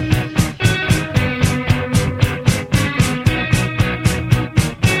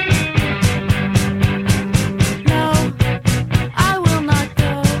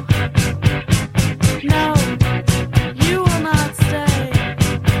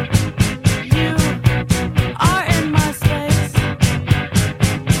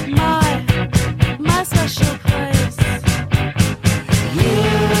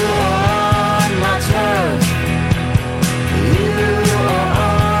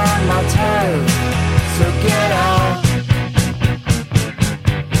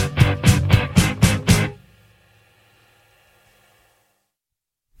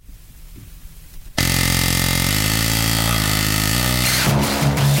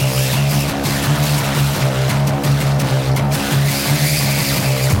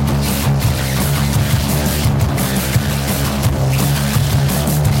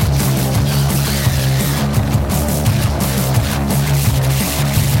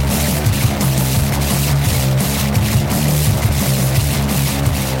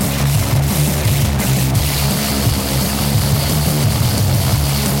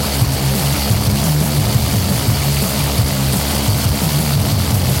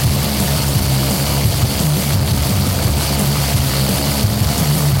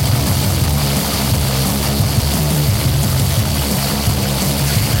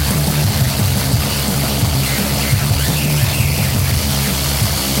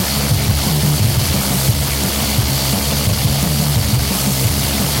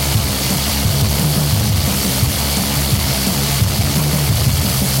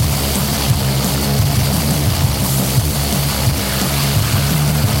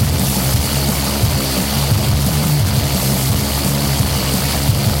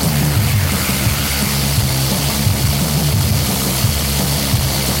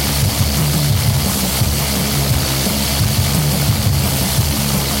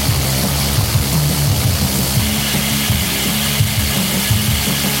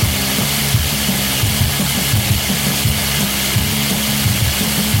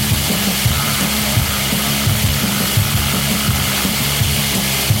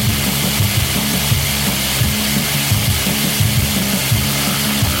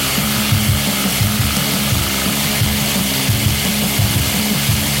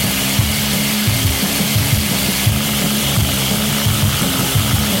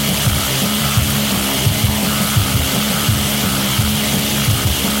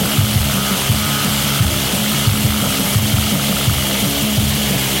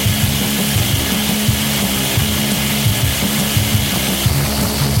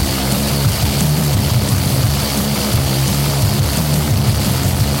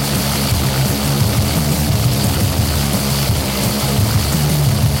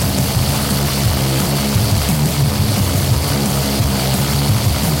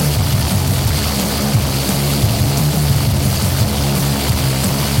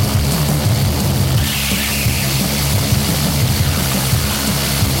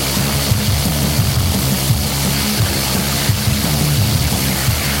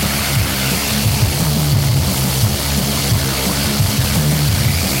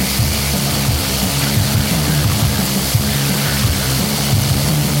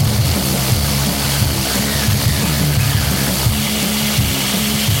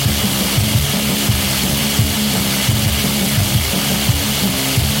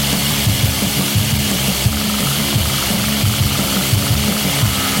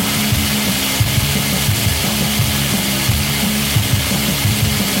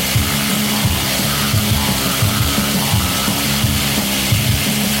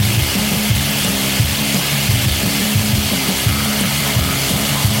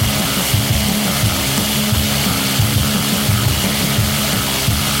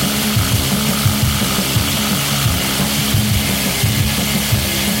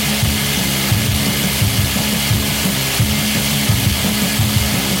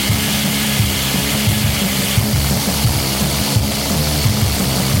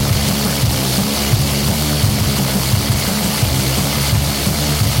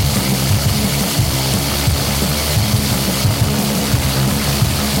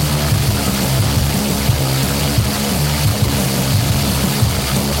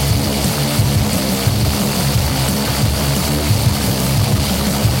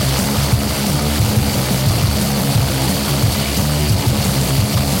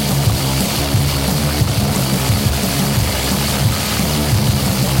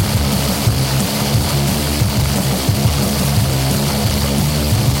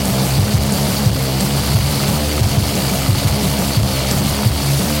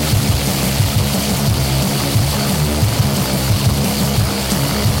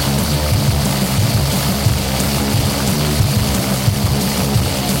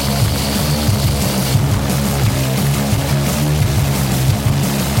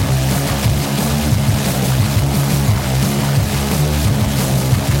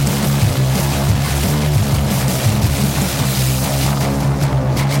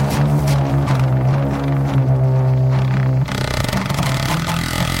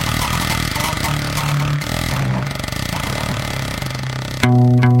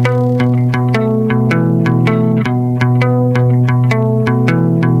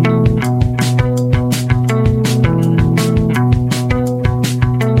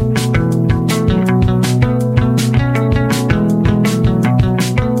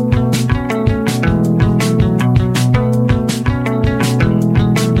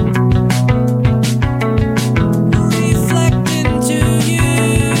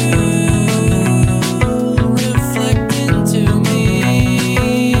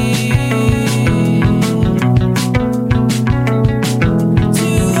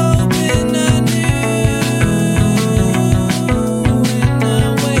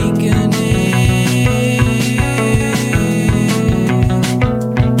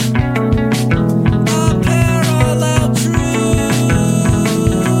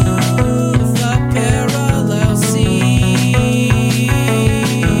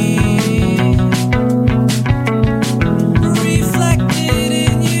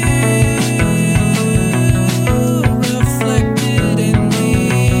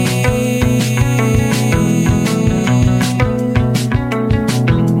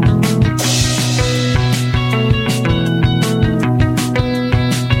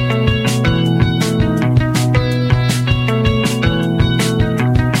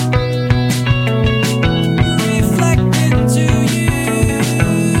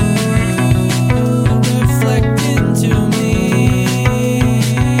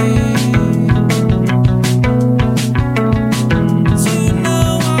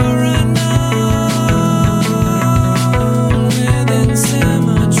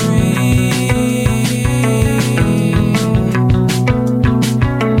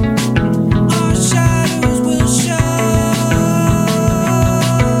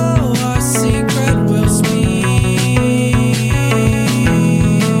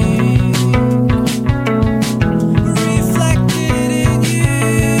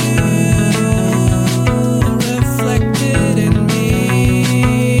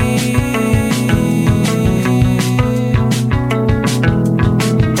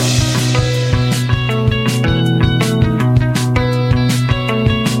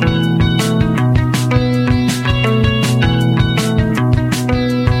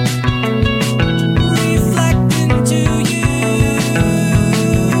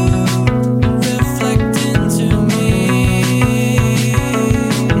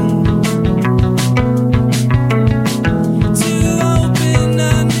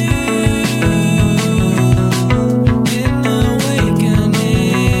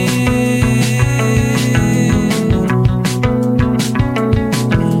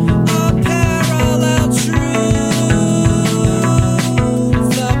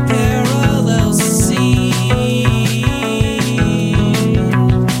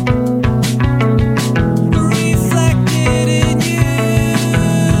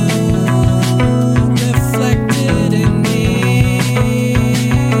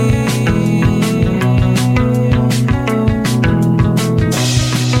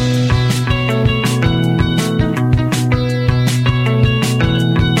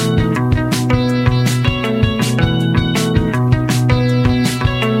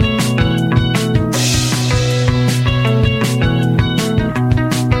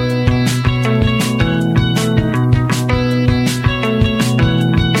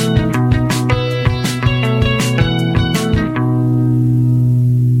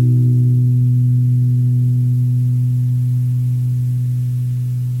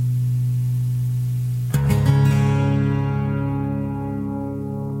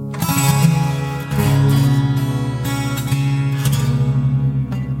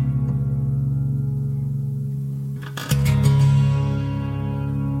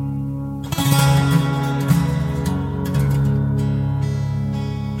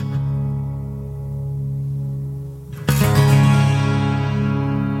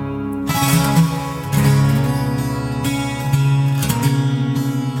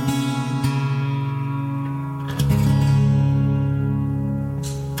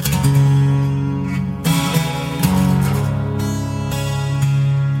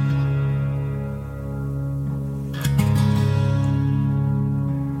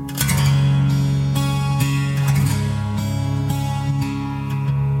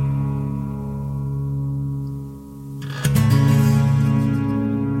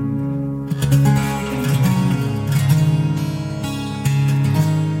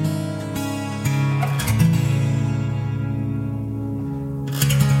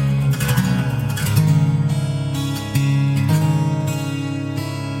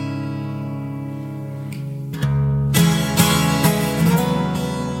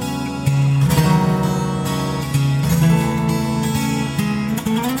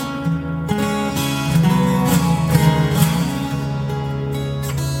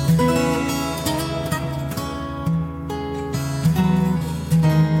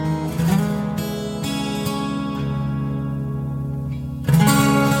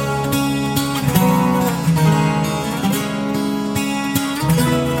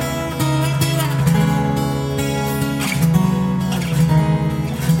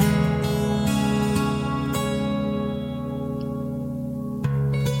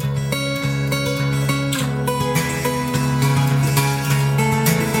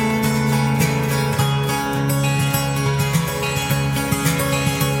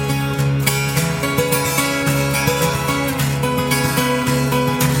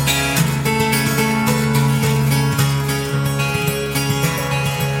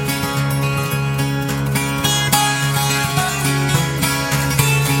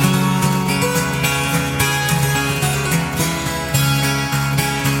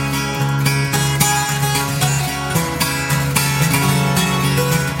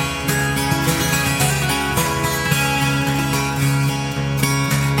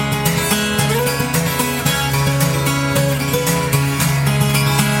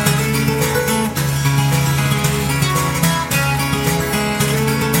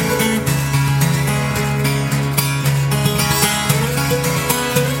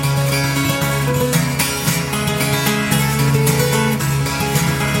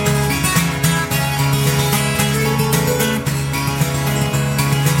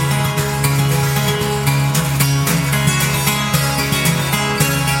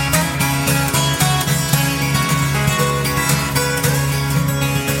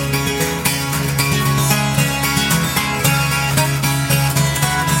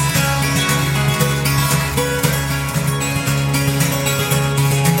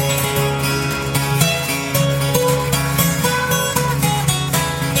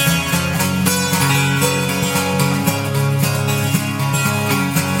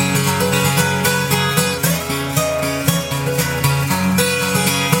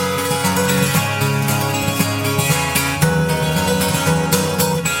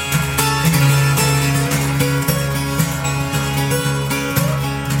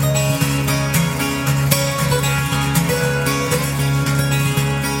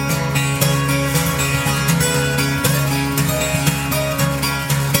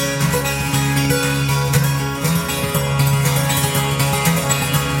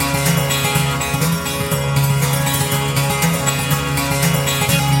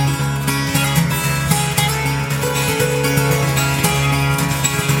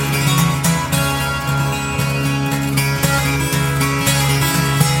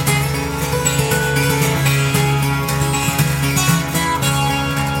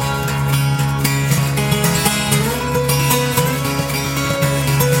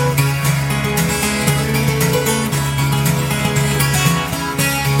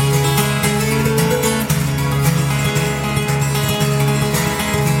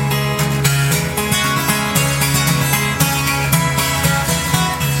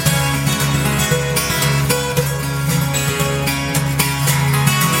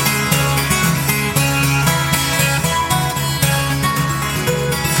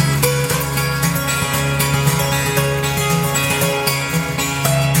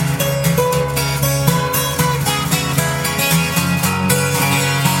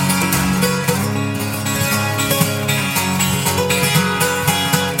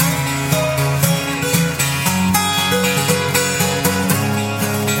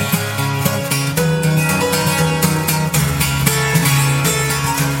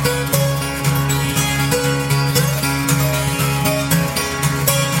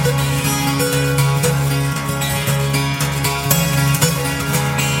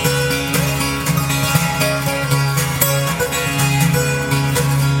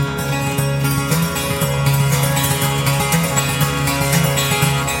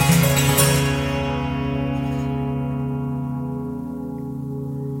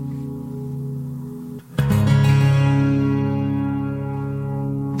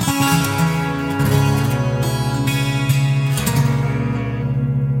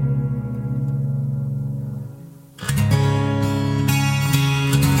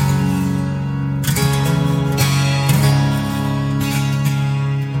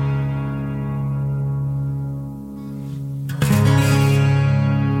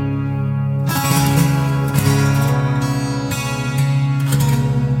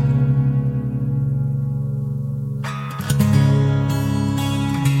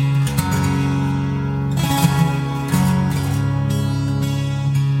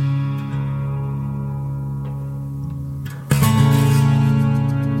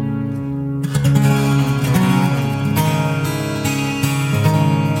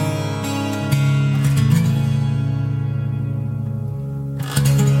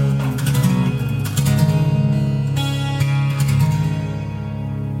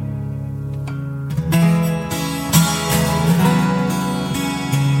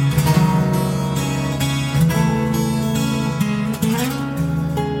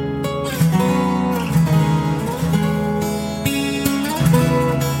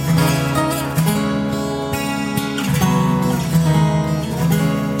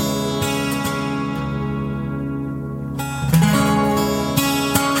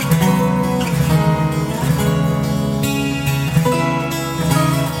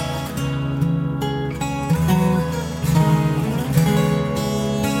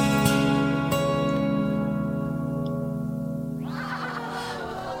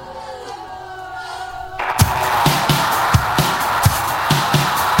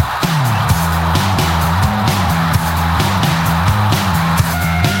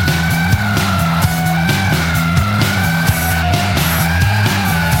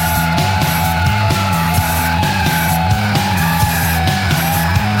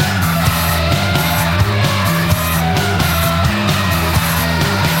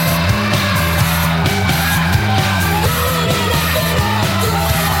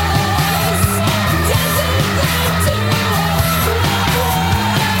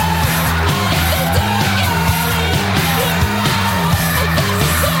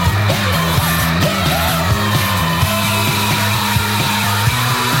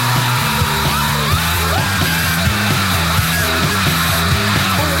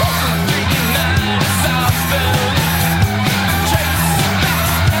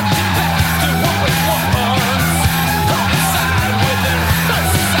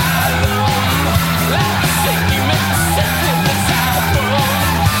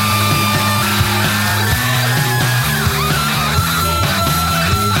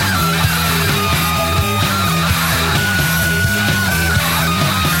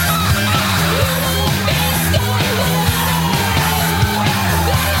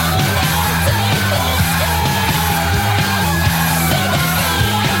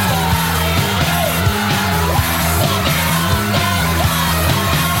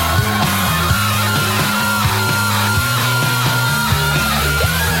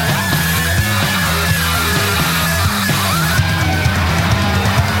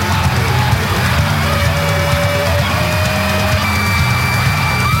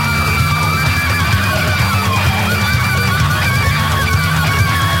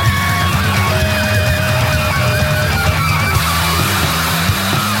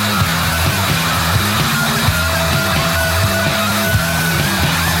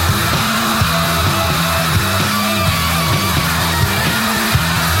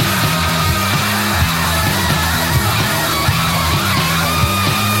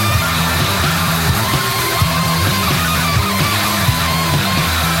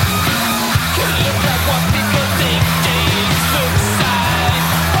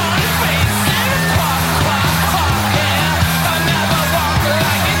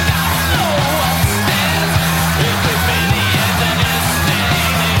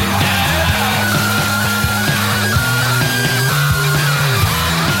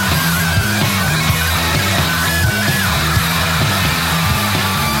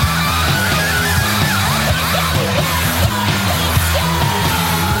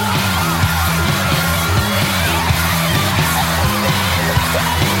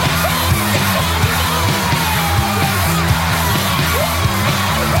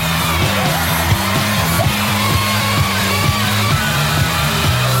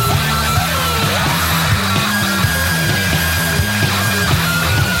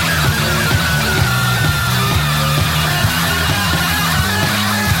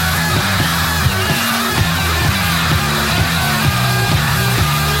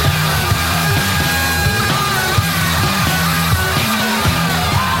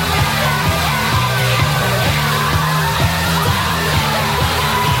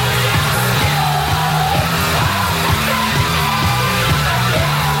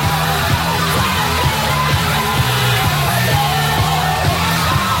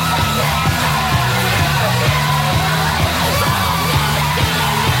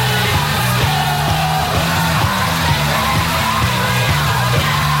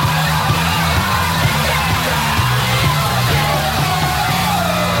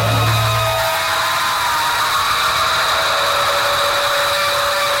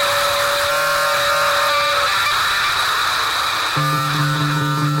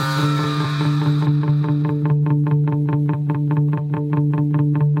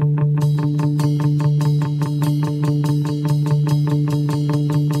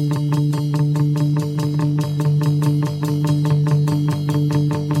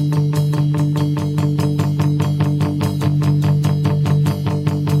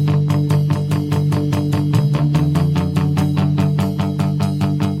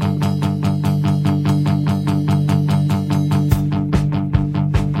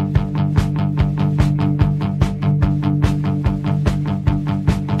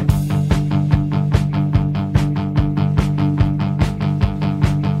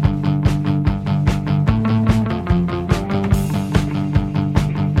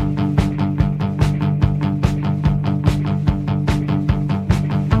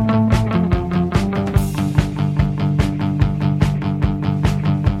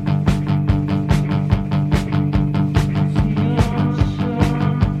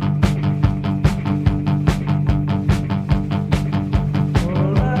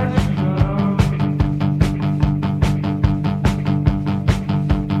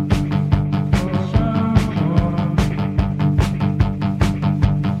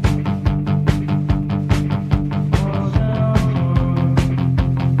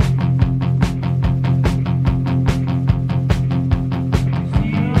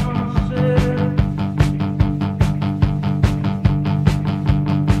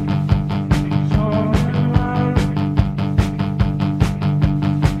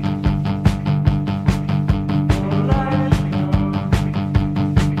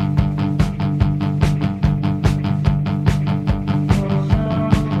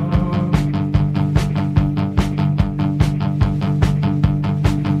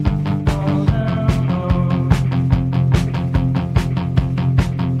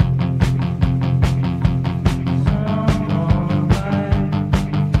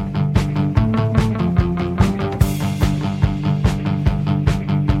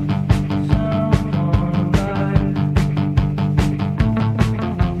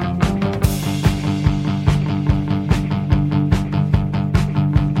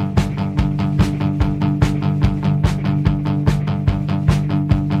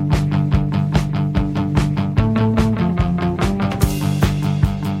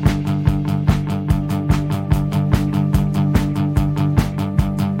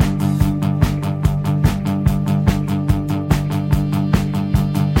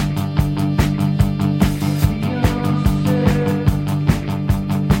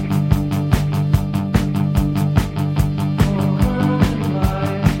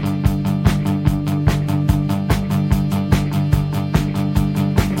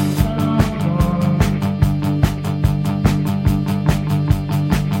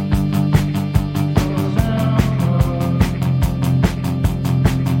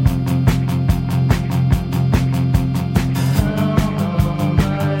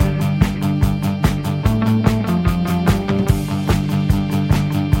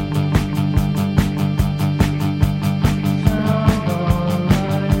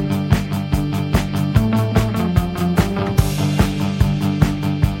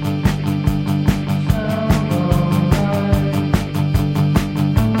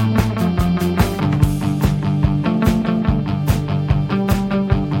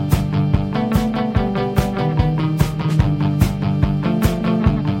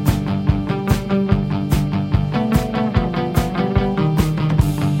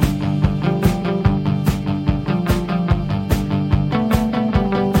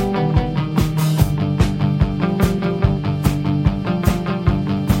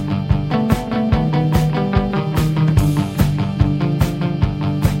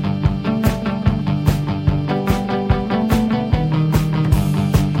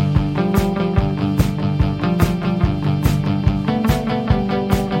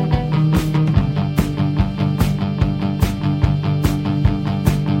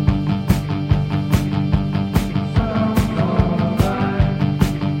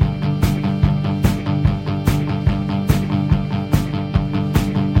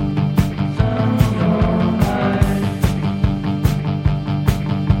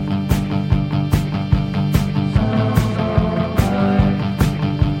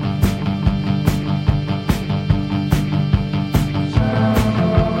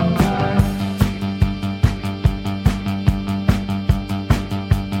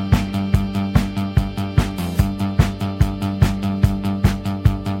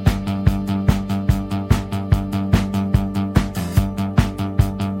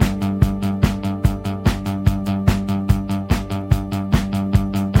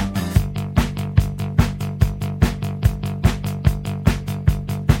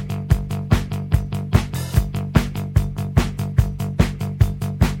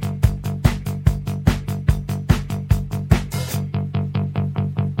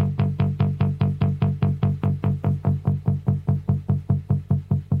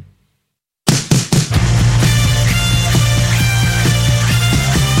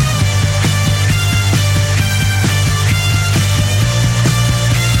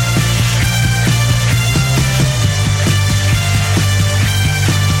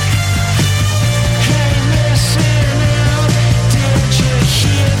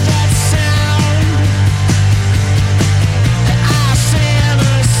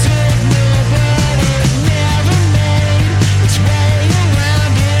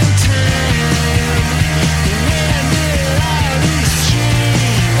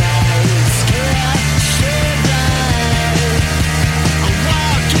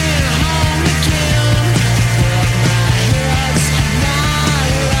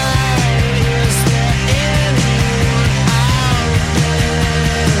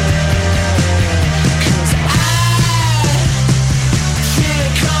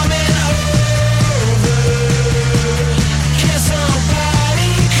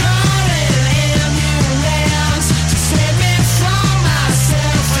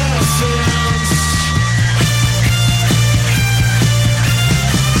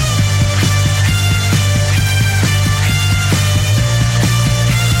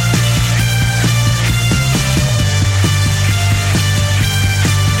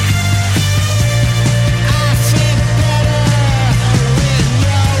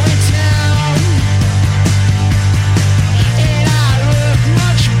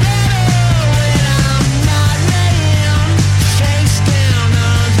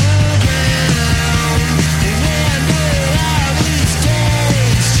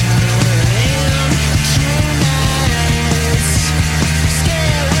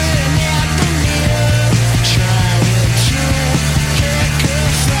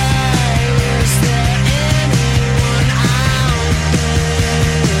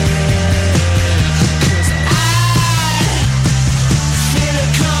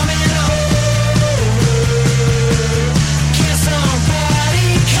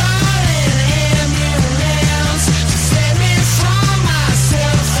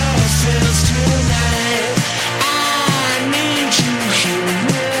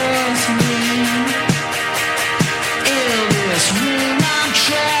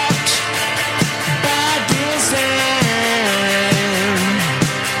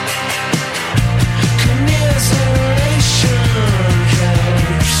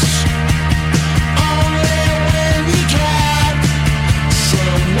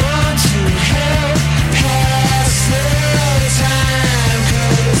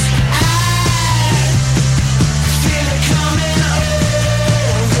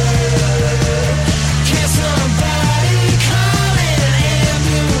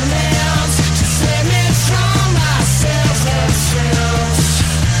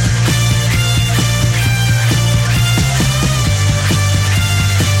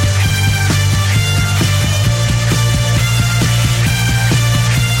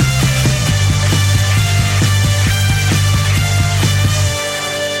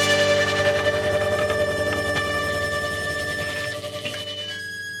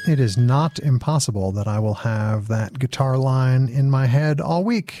it is not impossible that I will have that guitar line in my head all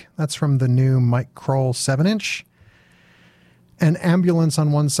week. That's from the new Mike Kroll 7-inch. An Ambulance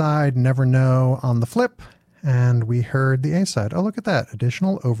on one side, Never Know on the flip. And we heard the A-side. Oh, look at that.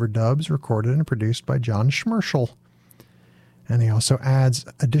 Additional overdubs recorded and produced by John Schmerschel. And he also adds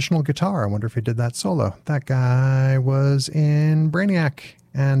additional guitar. I wonder if he did that solo. That guy was in Brainiac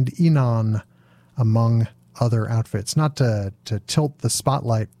and Enon, among other outfits. Not to tilt the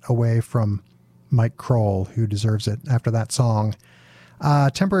spotlight away from Mike Kroll, who deserves it after that song.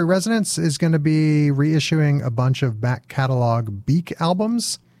 Temporary Resonance is going to be reissuing a bunch of back catalog Beak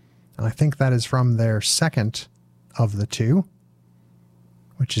albums. And I think that is from their second of the two,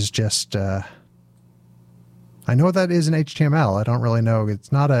 which is just, I know what that is in HTML. I don't really know.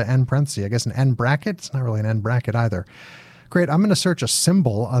 It's not an N parenthesis. I guess an N bracket. It's not really an N bracket either. Great. I'm going to search a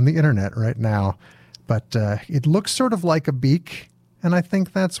symbol on the internet right now, but it looks sort of like a beak. And I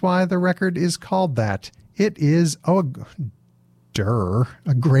think that's why the record is called that. It is, a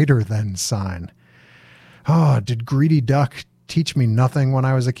greater than sign. Oh, did Greedy Duck teach me nothing when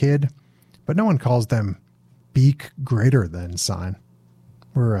I was a kid? But no one calls them beak greater than sign.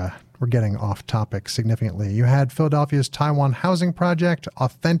 We're getting off topic significantly. You had Philadelphia's Taiwan Housing Project,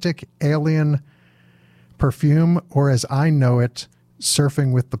 Authentic Alien Perfume, or as I know it,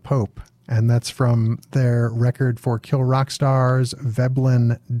 Surfing with the Pope. And that's from their record for Kill Rock Stars,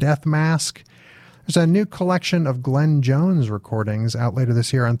 Veblen Death Mask. There's a new collection of Glenn Jones recordings out later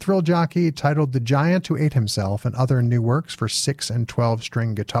this year on Thrill Jockey titled The Giant Who Ate Himself and Other New Works for 6 and 12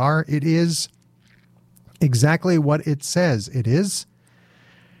 string guitar. It is exactly what it says it is.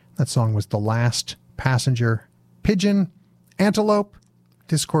 That song was The Last Passenger Pigeon. Antelope,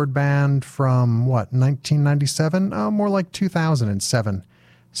 Discord band from 1997? Oh, more like 2007.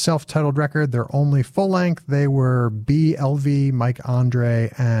 Self-titled record, their only full length. They were BLV, Mike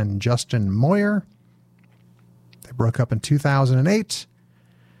Andre, and Justin Moyer. They broke up in 2008.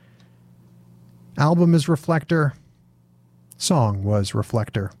 Album is Reflector. Song was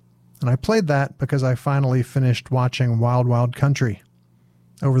Reflector. And I played that because I finally finished watching Wild Wild Country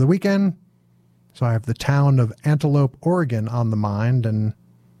over the weekend. So I have the town of Antelope, Oregon on the mind and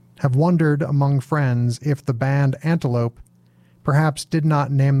have wondered among friends if the band Antelope perhaps did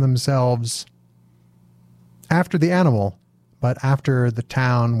not name themselves after the animal, but after the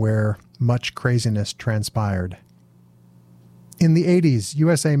town where much craziness transpired. In the 80s,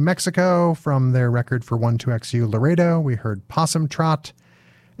 USA Mexico, from their record for 12XU Laredo, we heard Possum Trot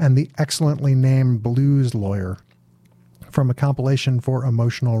and the excellently named Blues Lawyer from a compilation for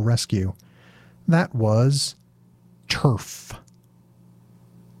Emotional Rescue. That was Turf.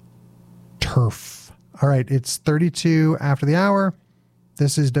 Turf. All right, it's 32 after the hour.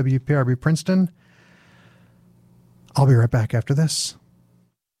 This is WPRB Princeton. I'll be right back after this.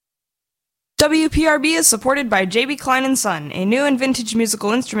 WPRB is supported by J.B. Klein & Son, a new and vintage musical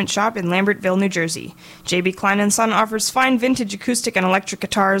instrument shop in Lambertville, New Jersey. J.B. Klein & Son offers fine vintage acoustic and electric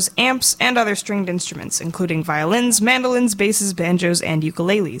guitars, amps, and other stringed instruments, including violins, mandolins, basses, banjos, and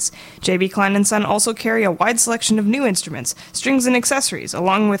ukuleles. J.B. Klein & Son also carry a wide selection of new instruments, strings, and accessories,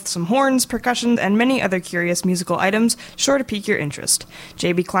 along with some horns, percussion, and many other curious musical items sure to pique your interest.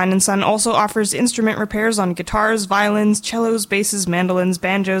 J.B. Klein & Son also offers instrument repairs on guitars, violins, cellos, basses, mandolins,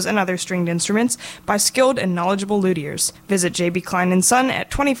 banjos, and other stringed instruments by skilled and knowledgeable luthiers. Visit J.B. Klein & Son at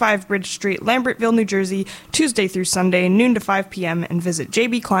 25 Bridge Street, Lambertville, New Jersey, Tuesday through Sunday, noon to 5 p.m., and visit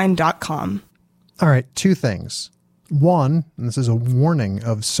jbklein.com. All right, two things. One, and this is a warning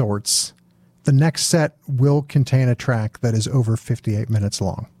of sorts, the next set will contain a track that is over 58 minutes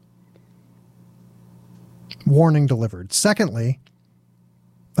long. Warning delivered. Secondly,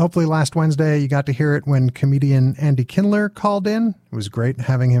 hopefully last Wednesday you got to hear it when comedian Andy Kindler called in. It was great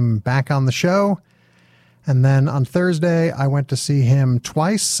having him back on the show. And then on Thursday, I went to see him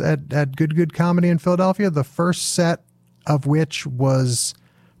twice at Good Comedy in Philadelphia, the first set of which was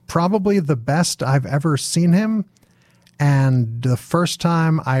probably the best I've ever seen him. And the first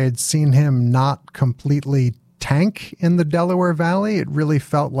time I had seen him not completely tank in the Delaware Valley, it really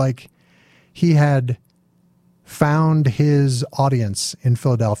felt like he had found his audience in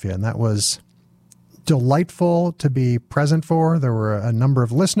Philadelphia, and that was delightful to be present for. There were a number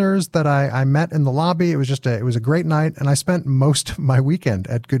of listeners that I met in the lobby. It was a great night, and I spent most of my weekend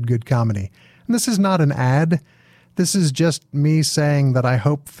at Good Comedy. And this is not an ad. This is just me saying that I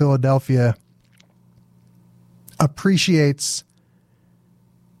hope Philadelphia appreciates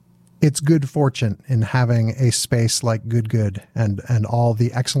its good fortune in having a space like Good and all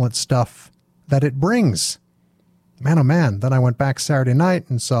the excellent stuff that it brings. Man, oh man. Then I went back Saturday night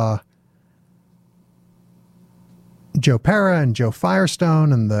and saw Joe Pera and Joe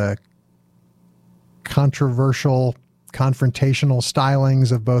Firestone and the controversial, confrontational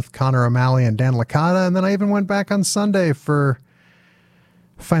stylings of both Conor O'Malley and Dan Licata. And then I even went back on Sunday for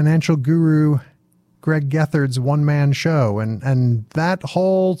financial guru Greg Gethard's one-man show. And that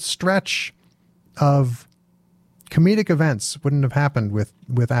whole stretch of comedic events wouldn't have happened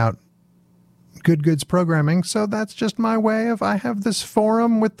without Good Goods programming. So that's just my way of, I have this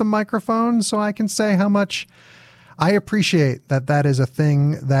forum with the microphone so I can say how much I appreciate that is a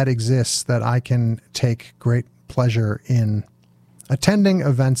thing that exists, that I can take great pleasure in attending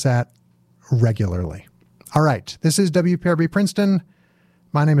events at regularly. All right, this is WPRB Princeton.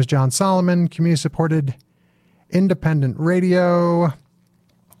 My name is Jon Solomon, community-supported independent radio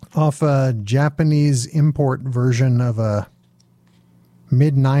off a Japanese import version of a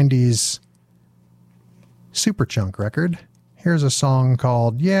mid-90s Superchunk record. Here's a song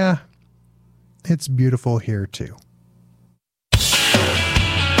called Yeah, It's Beautiful Here Too.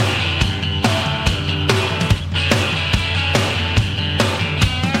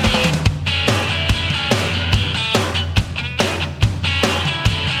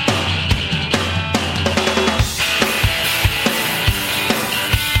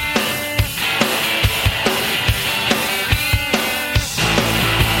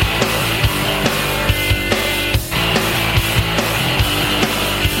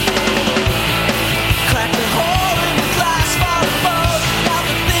 Crack the hole